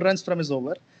take 4 runs from his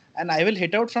over, and I will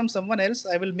hit out from someone else,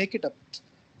 I will make it up.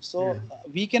 So yeah.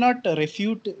 we cannot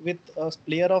refute with a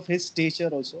player of his stature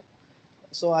also.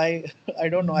 So I I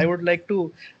don't know, I Mm, would like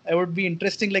to, I would be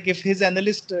interesting, like if his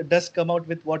analyst does come out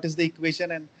with what is the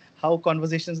equation and how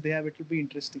conversations they have, it will be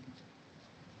interesting.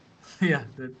 yeah,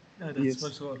 that's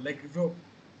for Yes. sure. Like if you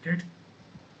get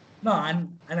no,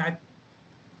 and I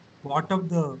brought up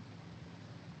the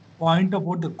point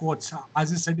about the coach.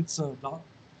 As you said, it's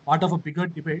part of a bigger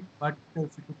debate. But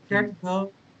if you look Hmm. at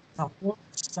the support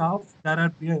staff, there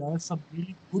are some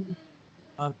really good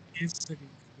case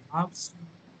studies. We have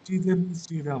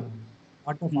Sriram,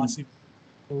 part of Hmm. ASIF,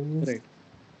 who's Right.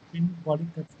 been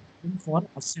bowling consistent for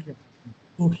Australia.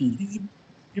 So Hmm.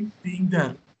 him being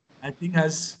there, I think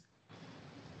has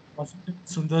Washington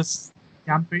Sundar's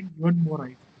campaign even more, I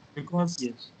feel, because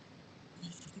Yes.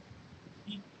 he,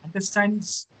 he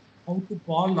understands how to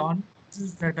ball on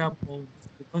pitches that are bounced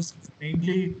because he's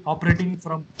mainly operating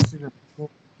from New Zealand. So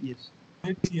Yes.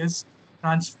 he has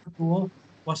transferred to a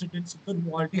Washington Super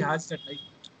who already has that height.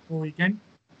 So he can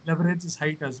leverage his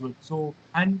height as well. So,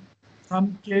 and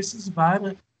some cases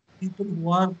where people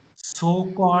who are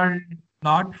so called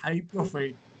not high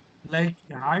profile, like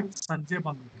he had Sanjay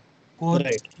Bangal, coach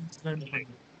Right. Kings 11.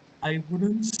 I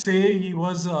wouldn't say he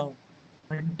was a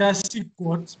fantastic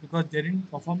coach because they didn't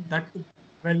perform that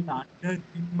well under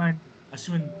him and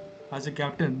Ashwin as a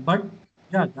captain. But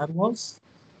yeah, there was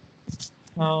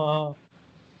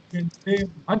can say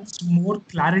much more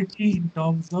clarity in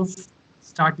terms of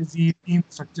strategy, team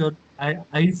structure.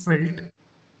 I felt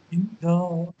in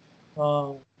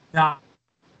uh, their,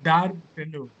 their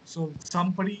tenure. So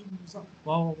somebody who's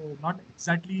not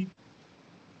exactly,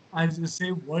 as you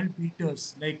say, world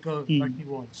beaters like Hmm. Courtney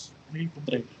Walsh, Anil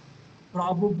Kumble, Right.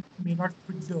 probably may not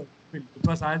fit the bill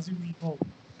because as we know,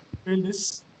 bill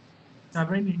is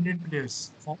seven Indian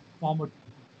players from former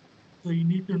team. So you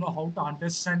need to know how to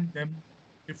understand them,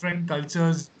 different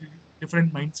cultures,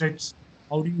 different mindsets.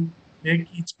 How do you make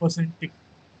each person tick?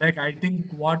 Like I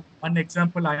think what one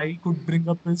example I could bring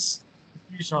up is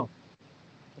Prithvi Shaw.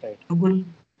 Right. Miserable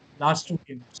last two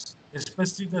games,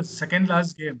 especially the second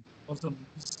last game was a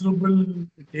miserable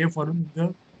day for him in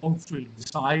the outfield.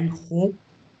 So I hope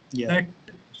Yeah. that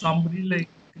somebody like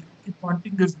Ricky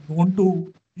Ponting is known to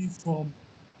be firm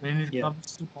when it Yeah.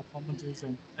 comes to performances,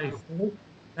 and I hope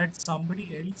that somebody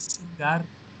else in their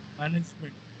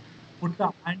management put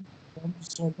a hand on the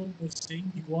shoulder by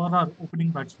saying you are our opening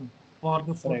batsman for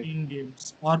the Right. 14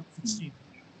 games or Hmm. 16.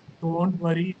 Don't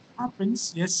worry, it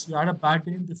happens. Yes, you had a bad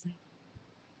day in the field,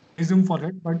 praise him for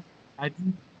it, but I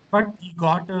think, but he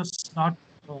got us not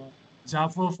uh,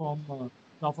 Jaffer from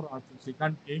Jaffer Archer. So you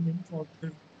can't blame him for the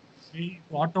way he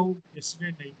got out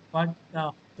yesterday night. But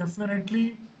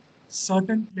definitely,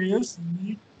 certain players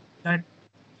need that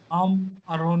arm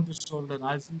around the shoulder,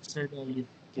 as you said earlier.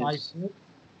 So I Yes. hope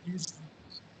he's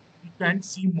we can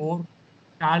see more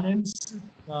talents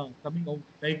coming out.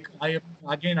 Like I am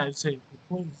again, I say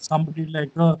before somebody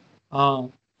like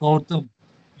Gautam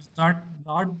is not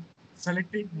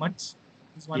selected much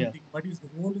is one Yeah. thing, but his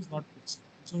role is not fixed.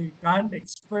 So you can't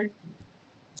expect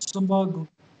Sumba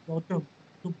Gautam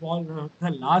to ball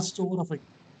the last over of a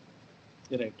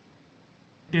Right.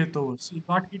 20th over. So he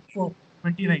got hit for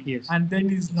 29, Yes. and then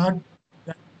he's Yes. not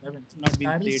that 11. So Not been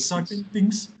there is played since. certain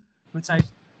things which I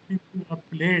think who have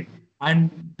played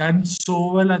and done so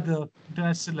well at the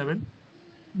international level.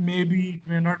 Maybe it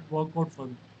may not work out for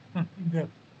them in the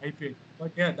IPL.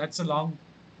 But yeah, that's a long,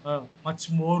 much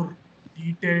more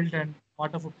detailed and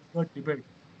part of a bigger debate.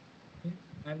 Okay?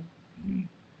 And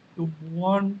to move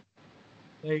on,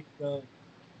 like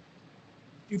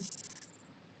if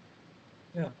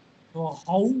yeah, so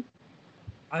how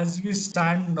as we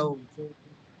stand now, so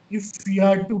if we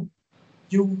had to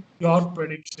give your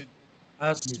prediction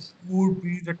as to Yes. who would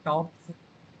be the top four,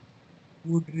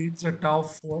 who would reach the top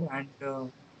four, and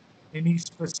any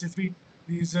specific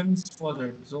reasons for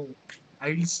that. So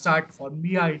I'll start. For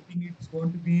me, I think it's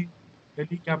going to be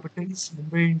Delhi Capitals,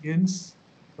 Mumbai Indians,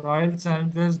 Royal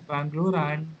Challengers, Bangalore,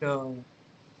 and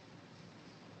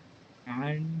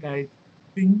I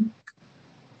think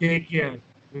KKR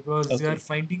because they are Okay.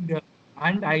 finding their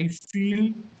and I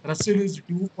feel Russell is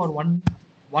due for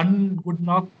one good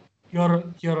knock here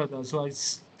or there. So I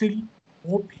still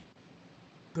hope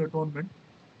the tournament.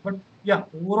 But yeah,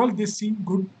 overall they seem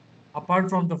good. Apart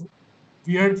from the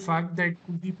weird fact that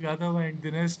Kuldeep Yadav and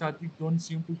Dinesh Karthik don't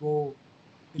seem to go,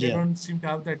 they Yeah. don't seem to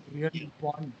have that real Yeah.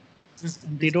 bond. Just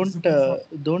And they it's visible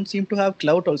for don't seem to have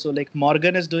clout also. Like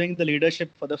Morgan is doing the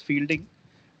leadership for the fielding,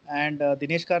 and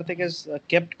Dinesh Karthik has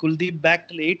kept Kuldeep back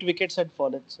till 8 wickets had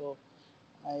fallen. So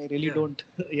I really yeah, don't.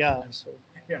 Yeah. So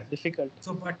yeah. difficult.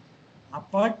 So, but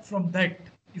apart from that,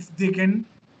 if they can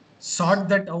sort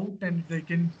that out and they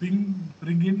can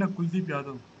bring in a Kuldeep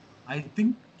Yadav, I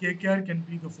think KKR can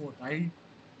be the fourth. I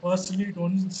personally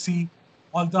don't see,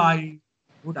 although I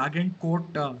would again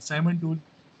quote Simon Dool,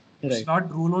 you should Right.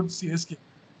 not rule out CSK,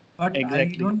 but I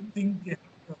Exactly. don't think they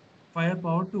have the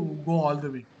firepower to go all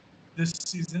the way this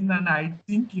season. And I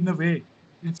think in a way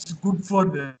it's good for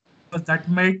them because that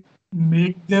might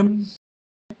make them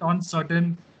on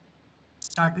certain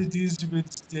strategies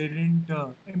which they didn't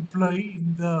employ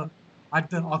in the at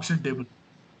the auction table.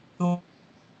 So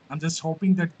I'm just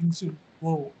hoping that things will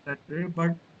go that way.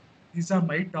 But these are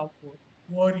my top four.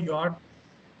 Who are your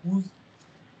who's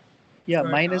Yeah.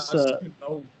 that Mine is as to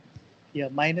now? Yeah,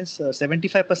 mine is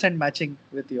 75% matching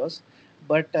with yours.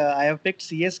 but I have picked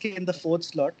CSK in the fourth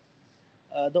slot.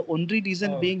 The only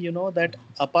reason Oh, being, that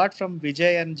apart from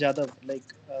Vijay and Jadhav,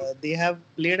 like they have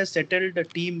played a settled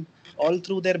team all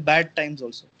through their bad times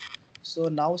also. So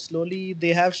now slowly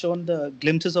they have shown the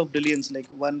glimpses of brilliance. Like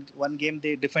one game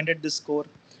they defended the score.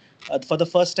 For the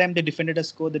first time they defended a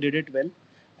score, they did it well,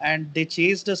 and they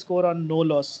chased a score on no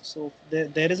loss. So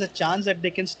there is a chance that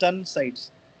they can stun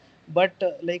sides, but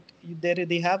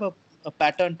they have a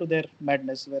pattern to their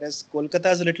madness, whereas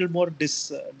Kolkata is a little more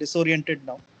disoriented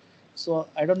now. So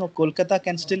I don't know. Kolkata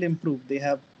can still improve. They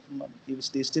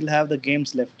still have the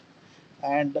games left,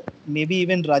 and maybe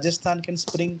even Rajasthan can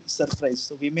spring surprise.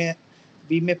 So we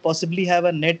may possibly have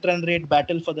a net run rate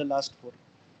battle for the last four.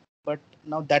 But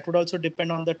now that would also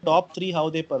depend on the top three how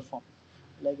they perform.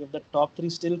 Like if the top three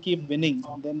still keep winning,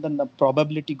 then the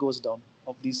probability goes down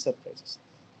of these surprises.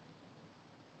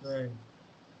 right.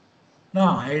 No,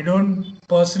 I don't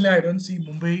personally. I don't see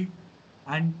Mumbai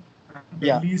and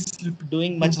Yeah, Delhi slip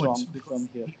doing too much wrong much from because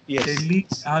here. Yes, Delhi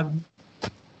have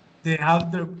they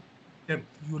have the depth.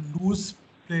 You lose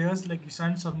players like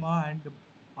Ishan Sharma and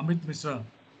Amit Mishra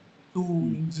to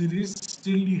mm. injuries.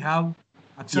 Still, you have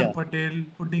Akshar Yeah, Patel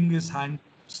putting his hand.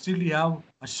 Still, you have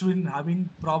Ashwin having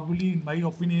probably, in my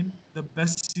opinion, the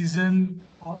best season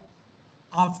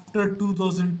after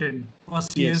 2010 for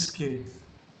yes, CSK,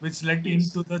 which led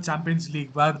into the Champions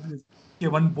League where they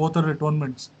won both of the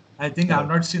tournaments. I think I've right,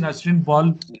 not seen Ashwin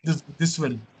ball this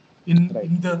well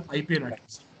right. in the IPL at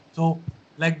least. So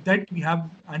like that we have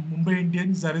and Mumbai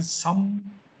Indians there is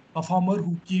some performer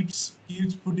who keeps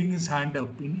putting his hand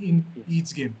up in Yes,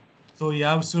 each game. So you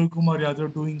have Surkumar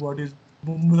Yadav doing what is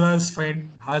Bumrah's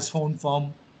has found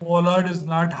form. Pollard has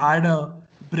not had a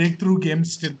breakthrough game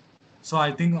still. So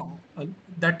I think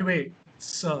that way,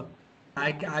 it's,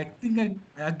 I think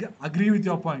I agree with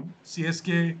your point.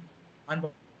 CSK and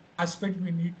one aspect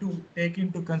we need to take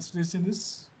into consideration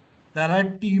is there are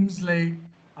teams like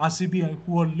RCB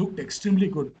who have looked extremely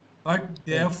good, but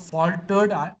they right. have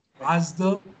faltered as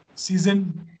the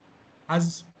season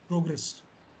has progressed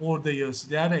over the years.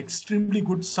 They had an extremely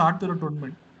good start to the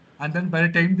tournament, and then by the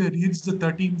time they reach the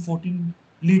 13-14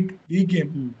 league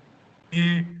game, Mm.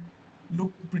 they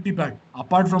look pretty bad.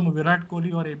 Apart from Virat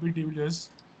Kohli or AB de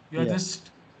Villiers, you are Yeah,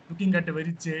 just looking at a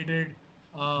very jaded,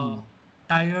 mm.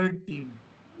 tired team.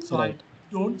 So I Right.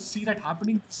 don't see that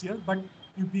happening this year, but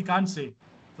we can't say.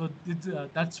 So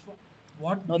that's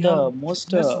what Now we have the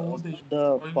most witnessed over the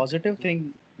the going. positive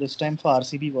thing this time for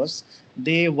RCB was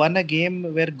they won a game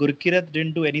where Gurkirat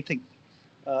didn't do anything,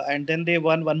 and then they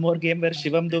won one more game where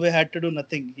Shivam Dube had to do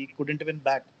nothing. He couldn't even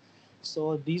bat.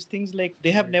 So these things, like,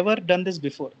 they have Right. never done this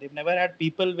before. They've never had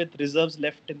people with reserves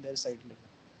left in their side. Like,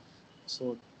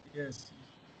 so Yes.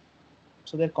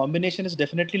 so their combination is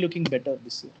definitely looking better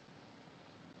this year.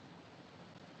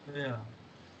 Yeah.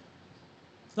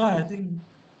 So I think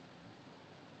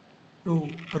to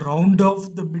round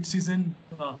off the mid-season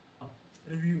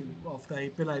review of the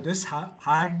IPL, I just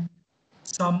had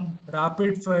some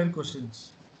rapid fire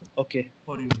questions Okay.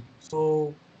 for you.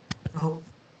 So, uh,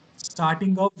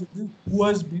 starting off with who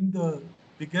has been the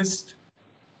biggest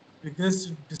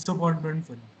disappointment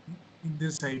for you in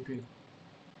this IPL?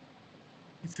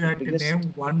 If you The had to biggest,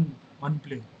 name one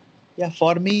player. yeah,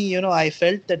 for me, I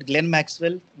felt that Glenn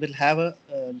Maxwell will have a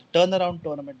turnaround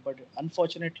tournament, but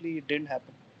unfortunately, it didn't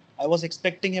happen. I was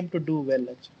expecting him to do well,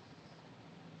 actually.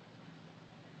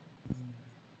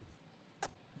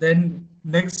 Then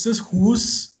next is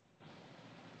whose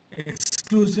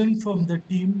exclusion from the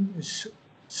team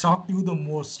shocked you the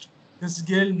most? Chris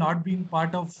Gale not being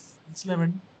part of this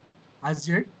 11 as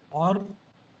yet, or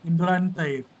Imran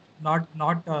Tahir not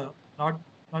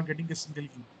not getting a single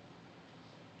game.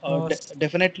 Because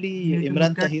we Definitely need to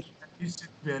Imran look at Tahir. conditions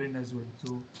we are in as well.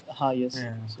 So Yes.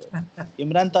 yeah, So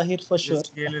Imran Tahir for sure.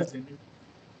 Chris Gale is in it.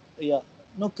 Yeah.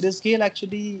 No, Chris Gale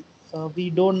actually, we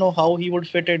don't know how he would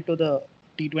fit into the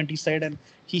T20 side, and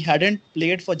he hadn't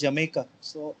played for Jamaica.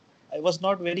 So I was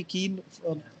not very keen.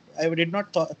 I did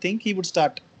not think he would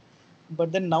start.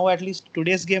 But then now, at least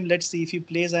today's game, let's see if he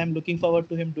plays. I am looking forward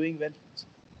to him doing well.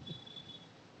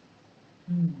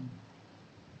 Hmm.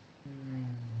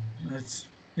 That's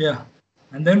yeah.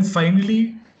 And then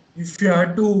finally, if you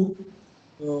had to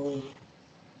uh,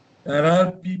 there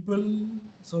are people,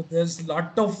 so there's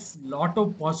lot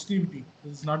of positivity.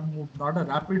 It's not a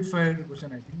rapid fire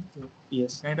question, I think. So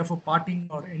Yes. kind of a parting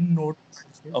or end note.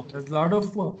 I'd say. So Okay. there's a lot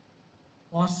of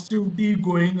positivity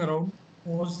going around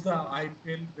post the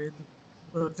IPL with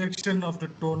projection of the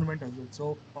tournament as well.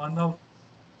 So one of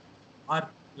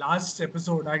our last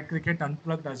episode at Cricket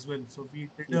Unplugged as well. So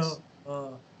we did Yes.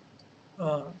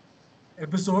 a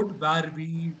episode where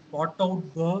we brought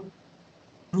out the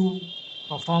true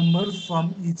performer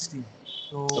from each team.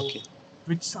 So, Okay.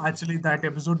 which actually that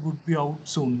episode would be out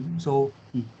soon. So,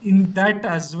 Hmm. in that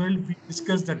as well, we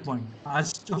discussed that point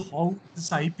as to how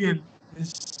this IPL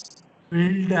is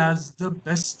built as the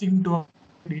best thing to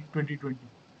happen in 2020.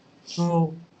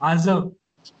 So, as a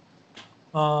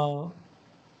uh,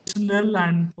 personal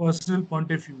and personal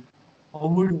point of view, how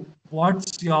would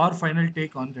what's your final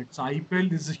take on that? So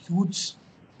IPL is a huge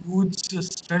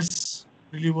stress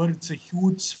reliever. It's a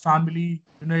huge family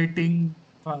uniting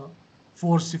uh,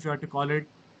 force, if you have to call it,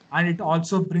 and it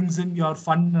also brings in your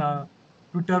fun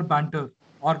Twitter banter,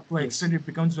 or to Yes. extent it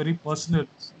becomes very personal,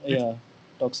 Yeah.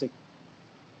 Toxic.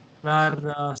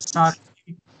 where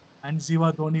Starkey and Ziva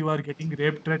Dhoni were getting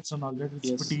rape threats and all that. It's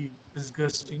Yes. pretty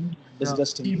disgusting.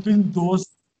 Disgusting. Keeping those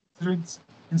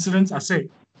incidents aside,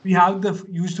 we have the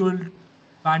usual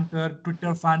banter,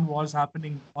 Twitter fan wars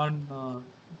happening on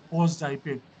post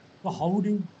IPL. So how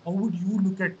would you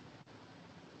look at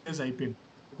this IPL?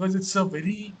 Because it's a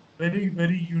very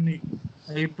unique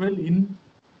IPL in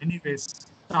many ways.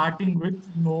 Starting with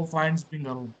no fans being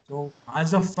around. So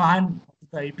as a fan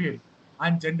of the IPL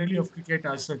and generally of cricket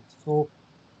as such, so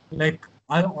like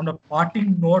on a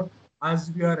parting note, as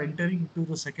we are entering into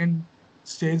the second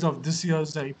stage of this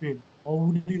year's IPL, how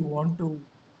would you want to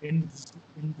end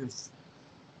this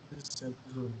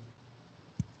episode?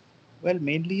 Well,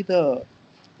 mainly the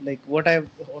like what I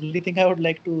only thing I would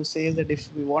like to say is that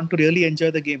if we want to really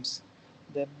enjoy the games,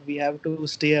 then we have to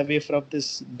stay away from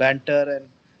this banter and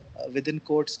within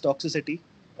quotes toxicity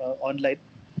online,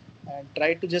 and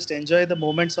try to just enjoy the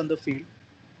moments on the field.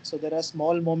 So there are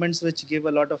small moments which give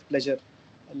a lot of pleasure,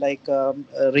 like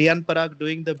Riyan Parag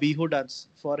doing the Bihu dance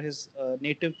for his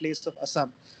native place of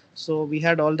Assam. So we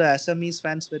had all the Assamese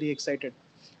fans very excited.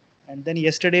 And then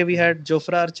yesterday we had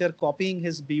Jofra Archer copying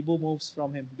his Bibu moves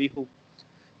from him, Bihu.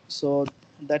 So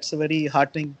that's a very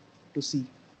heartening to see.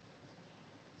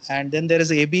 And then there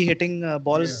is AB hitting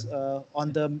balls Yeah.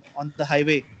 on the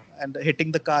highway and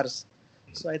hitting the cars.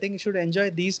 So I think you should enjoy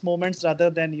these moments rather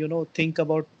than think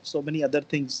about so many other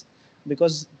things,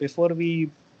 because before we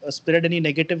spread any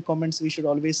negative comments, we should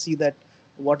always see that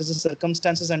what is the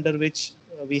circumstances under which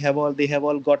they have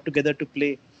all got together to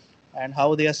play, and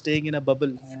how they are staying in a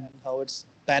bubble and how it's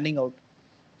panning out.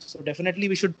 So definitely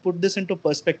we should put this into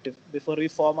perspective before we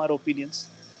form our opinions.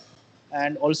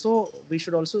 And also we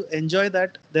should also enjoy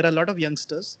that there are a lot of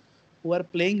youngsters who are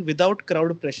playing without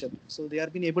crowd pressure, so they are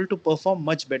being able to perform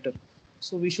much better.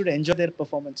 So we should enjoy their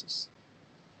performances,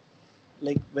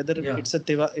 like whether Yeah. it's a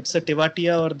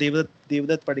Tewatia or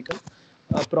Devdutt Padikkal,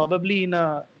 probably in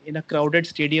a crowded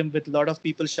stadium with a lot of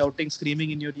people shouting,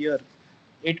 screaming in your ear,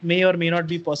 it may or may not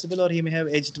be possible, or he may have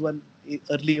edged one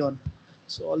early on.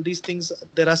 So all these things,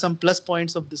 there are some plus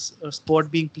points of this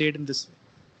sport being played in this way.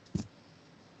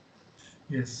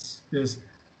 Yes. Yes.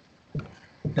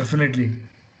 Definitely.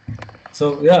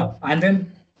 So yeah, and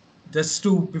then just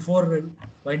to before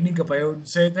winding up, I would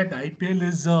say that IPL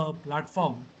is a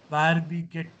platform where we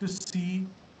get to see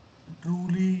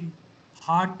truly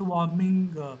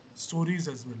heartwarming stories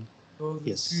as well. So if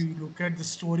Yes. you look at the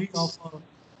story of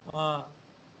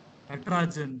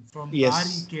Natarajan from where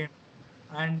he Yes. came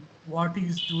and what he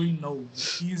is doing now,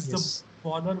 he is the Yes.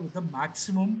 bowler with the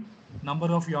maximum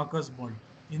number of Yorkers bowled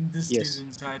in this Yes.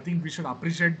 season. So I think we should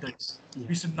appreciate that. Yeah.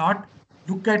 We should not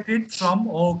look at it from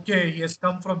okay, he has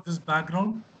come from this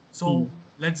background, Hmm. so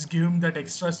let's give him that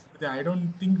extra skill. I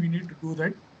don't think we need to do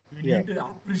that. We Yeah. need to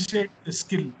appreciate the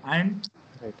skill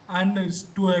Right. and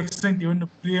to an extent even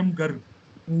Prem Garg,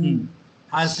 Hmm. who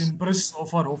has impressed so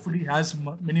far. Hopefully, has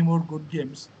many more good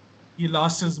games. He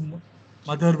lost his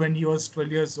mother when he was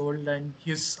 12 years old, and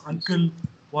his Yes. uncle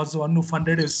was the one who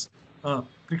funded his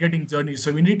cricketing journey.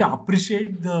 So we need to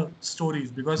appreciate the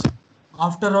stories because,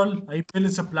 after all, IPL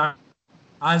is a platform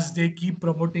as they keep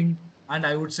promoting, and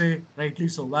I would say rightly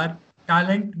so, where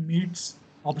talent meets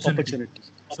opportunity. Opportunity.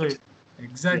 So Yeah.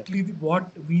 exactly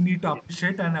what we need to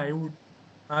appreciate, and I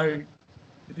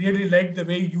really like the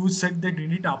way you said that we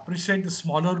need to appreciate the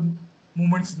smaller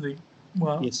movements in the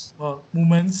Yes.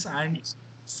 movements and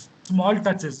small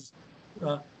touches,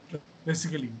 uh,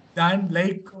 basically. Then,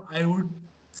 like I would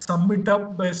sum it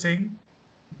up by saying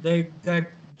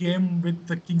that game with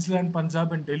the Kingsland,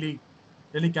 Punjab, and Delhi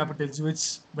Capitals, which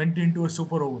went into a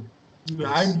super over. You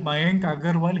had Yes. Mayank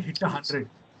Agarwal hit 100,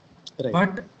 Right.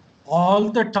 but all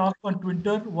the talk on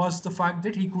Twitter was the fact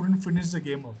that he couldn't finish the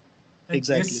game off. Like,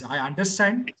 yes, Exactly. I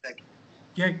understand.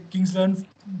 Yeah, Kingsland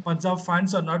Punjab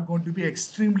fans are not going to be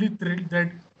extremely thrilled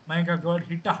that Mayank Agarwal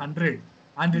hit 100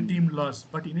 and the Hmm. team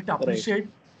lost. But you need to Right. appreciate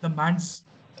the man's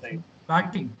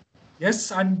backing.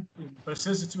 yes, and in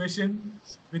pressure situation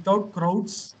without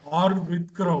crowds or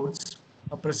with crowds,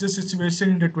 a pressure situation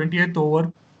in the 20th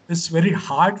over is very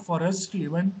hard for us to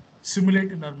even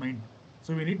simulate in our mind.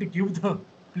 So we need to give the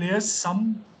players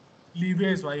some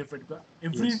leeway as well. Yes.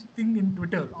 Everything in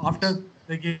Twitter after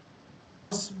the game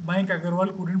was Mike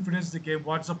Agarwal couldn't finish the game.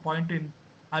 What's the point in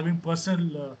having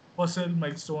personal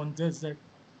milestones? That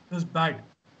was bad.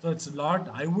 So it's a lot.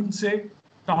 I wouldn't say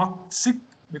toxic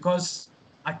because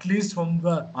at least from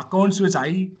the accounts which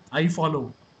I follow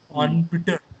Mm. on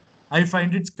Twitter, I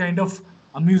find it's kind of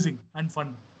amusing and fun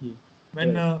Mm.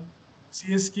 when Right. a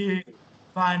CSK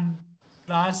fan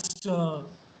blast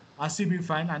RCB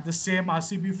fan, and the same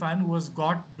RCB fan who has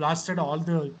got blasted all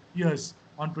the years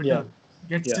on Yeah. Twitter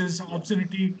gets Yeah. his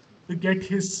opportunity to get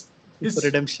his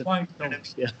Redemption. point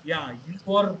out. Yeah. Yeah,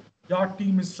 your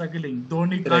team is struggling.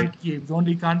 Dhoni Right. can't keep.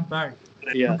 Dhoni can't bat.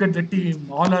 Yeah. Look at the team.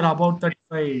 All are about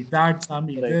 35. That's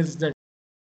Sami. Right. There's that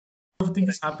everything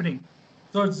is happening.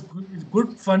 So it's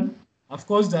good fun. Of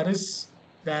course,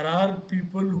 there are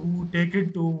people who take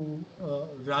it to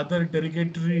rather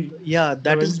derogatory Yeah,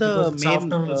 that is levels because the it's main.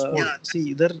 after all a sport. See,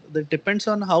 there that depends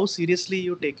on how seriously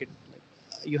you take it.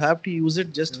 Like, you have to use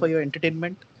it just Yeah, for your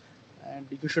entertainment,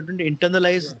 and you shouldn't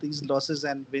internalize yeah. these losses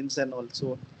and wins and all.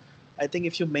 So, I think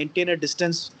if you maintain a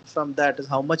distance from that, is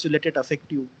how much you let it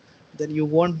affect you, then you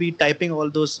won't be typing all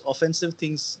those offensive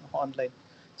things online.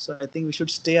 So I think we should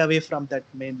stay away from that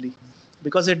mainly,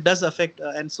 because it does affect.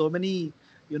 And so many,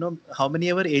 how many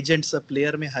ever agents a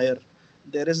player may hire,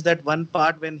 there is that one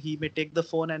part when he may take the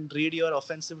phone and read your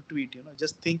offensive tweet.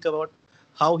 Just think about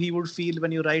how he would feel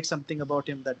when you write something about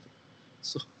him that way.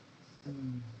 So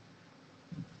Mm.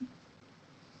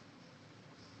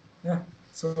 Yeah.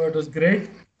 So it was great.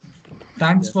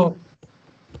 Thanks yeah, for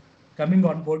coming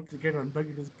on board Cricket Runback.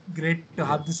 It was great to yeah.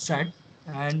 have this chat.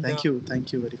 And Thank you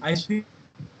very I much. think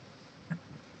it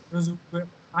was,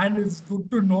 and it's good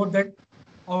to know that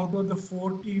out of the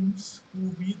four teams who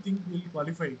we think will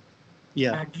qualify,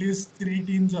 Yeah, at least three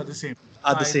teams are the same.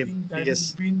 are So the I same. think that has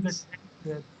Yes, been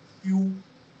the few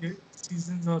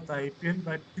seasons of the IPL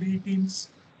where three teams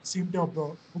seem to have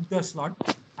booked the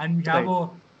slot, and we have right.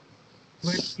 a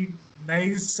very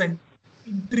nice and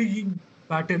intriguing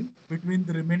battle between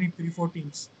the remaining three four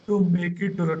teams to make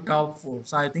it to the top four.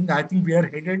 So I think we are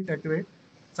headed that way.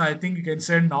 So I think you can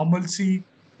say normalcy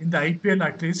in the IPL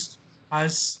at least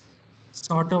has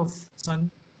sort of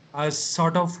sun has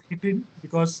sort of hit in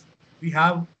because we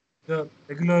have the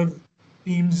regular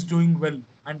teams doing well.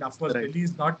 And of course Right. Delhi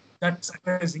is not that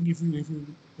surprising if you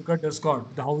look at the squad,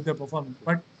 how they're performing.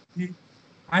 But we,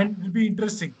 and it will be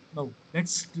interesting now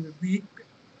next week,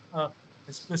 uh,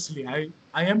 especially.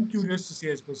 I am curious to see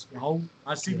especially how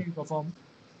Yeah. RCB perform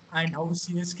and how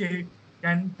CSK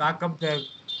can back up their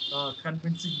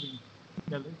convincing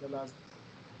win in the last.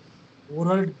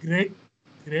 Overall, great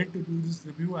to do this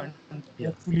review, and Yeah.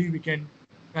 hopefully we can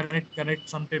connect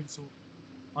sometime soon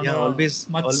on Yeah. a Always,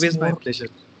 much always my more pleasure.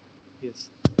 Yes.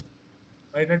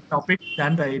 wider topic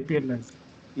than the IPL has.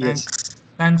 Yes.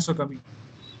 Thanks for coming.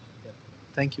 Yeah.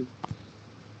 Thank you.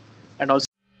 And also.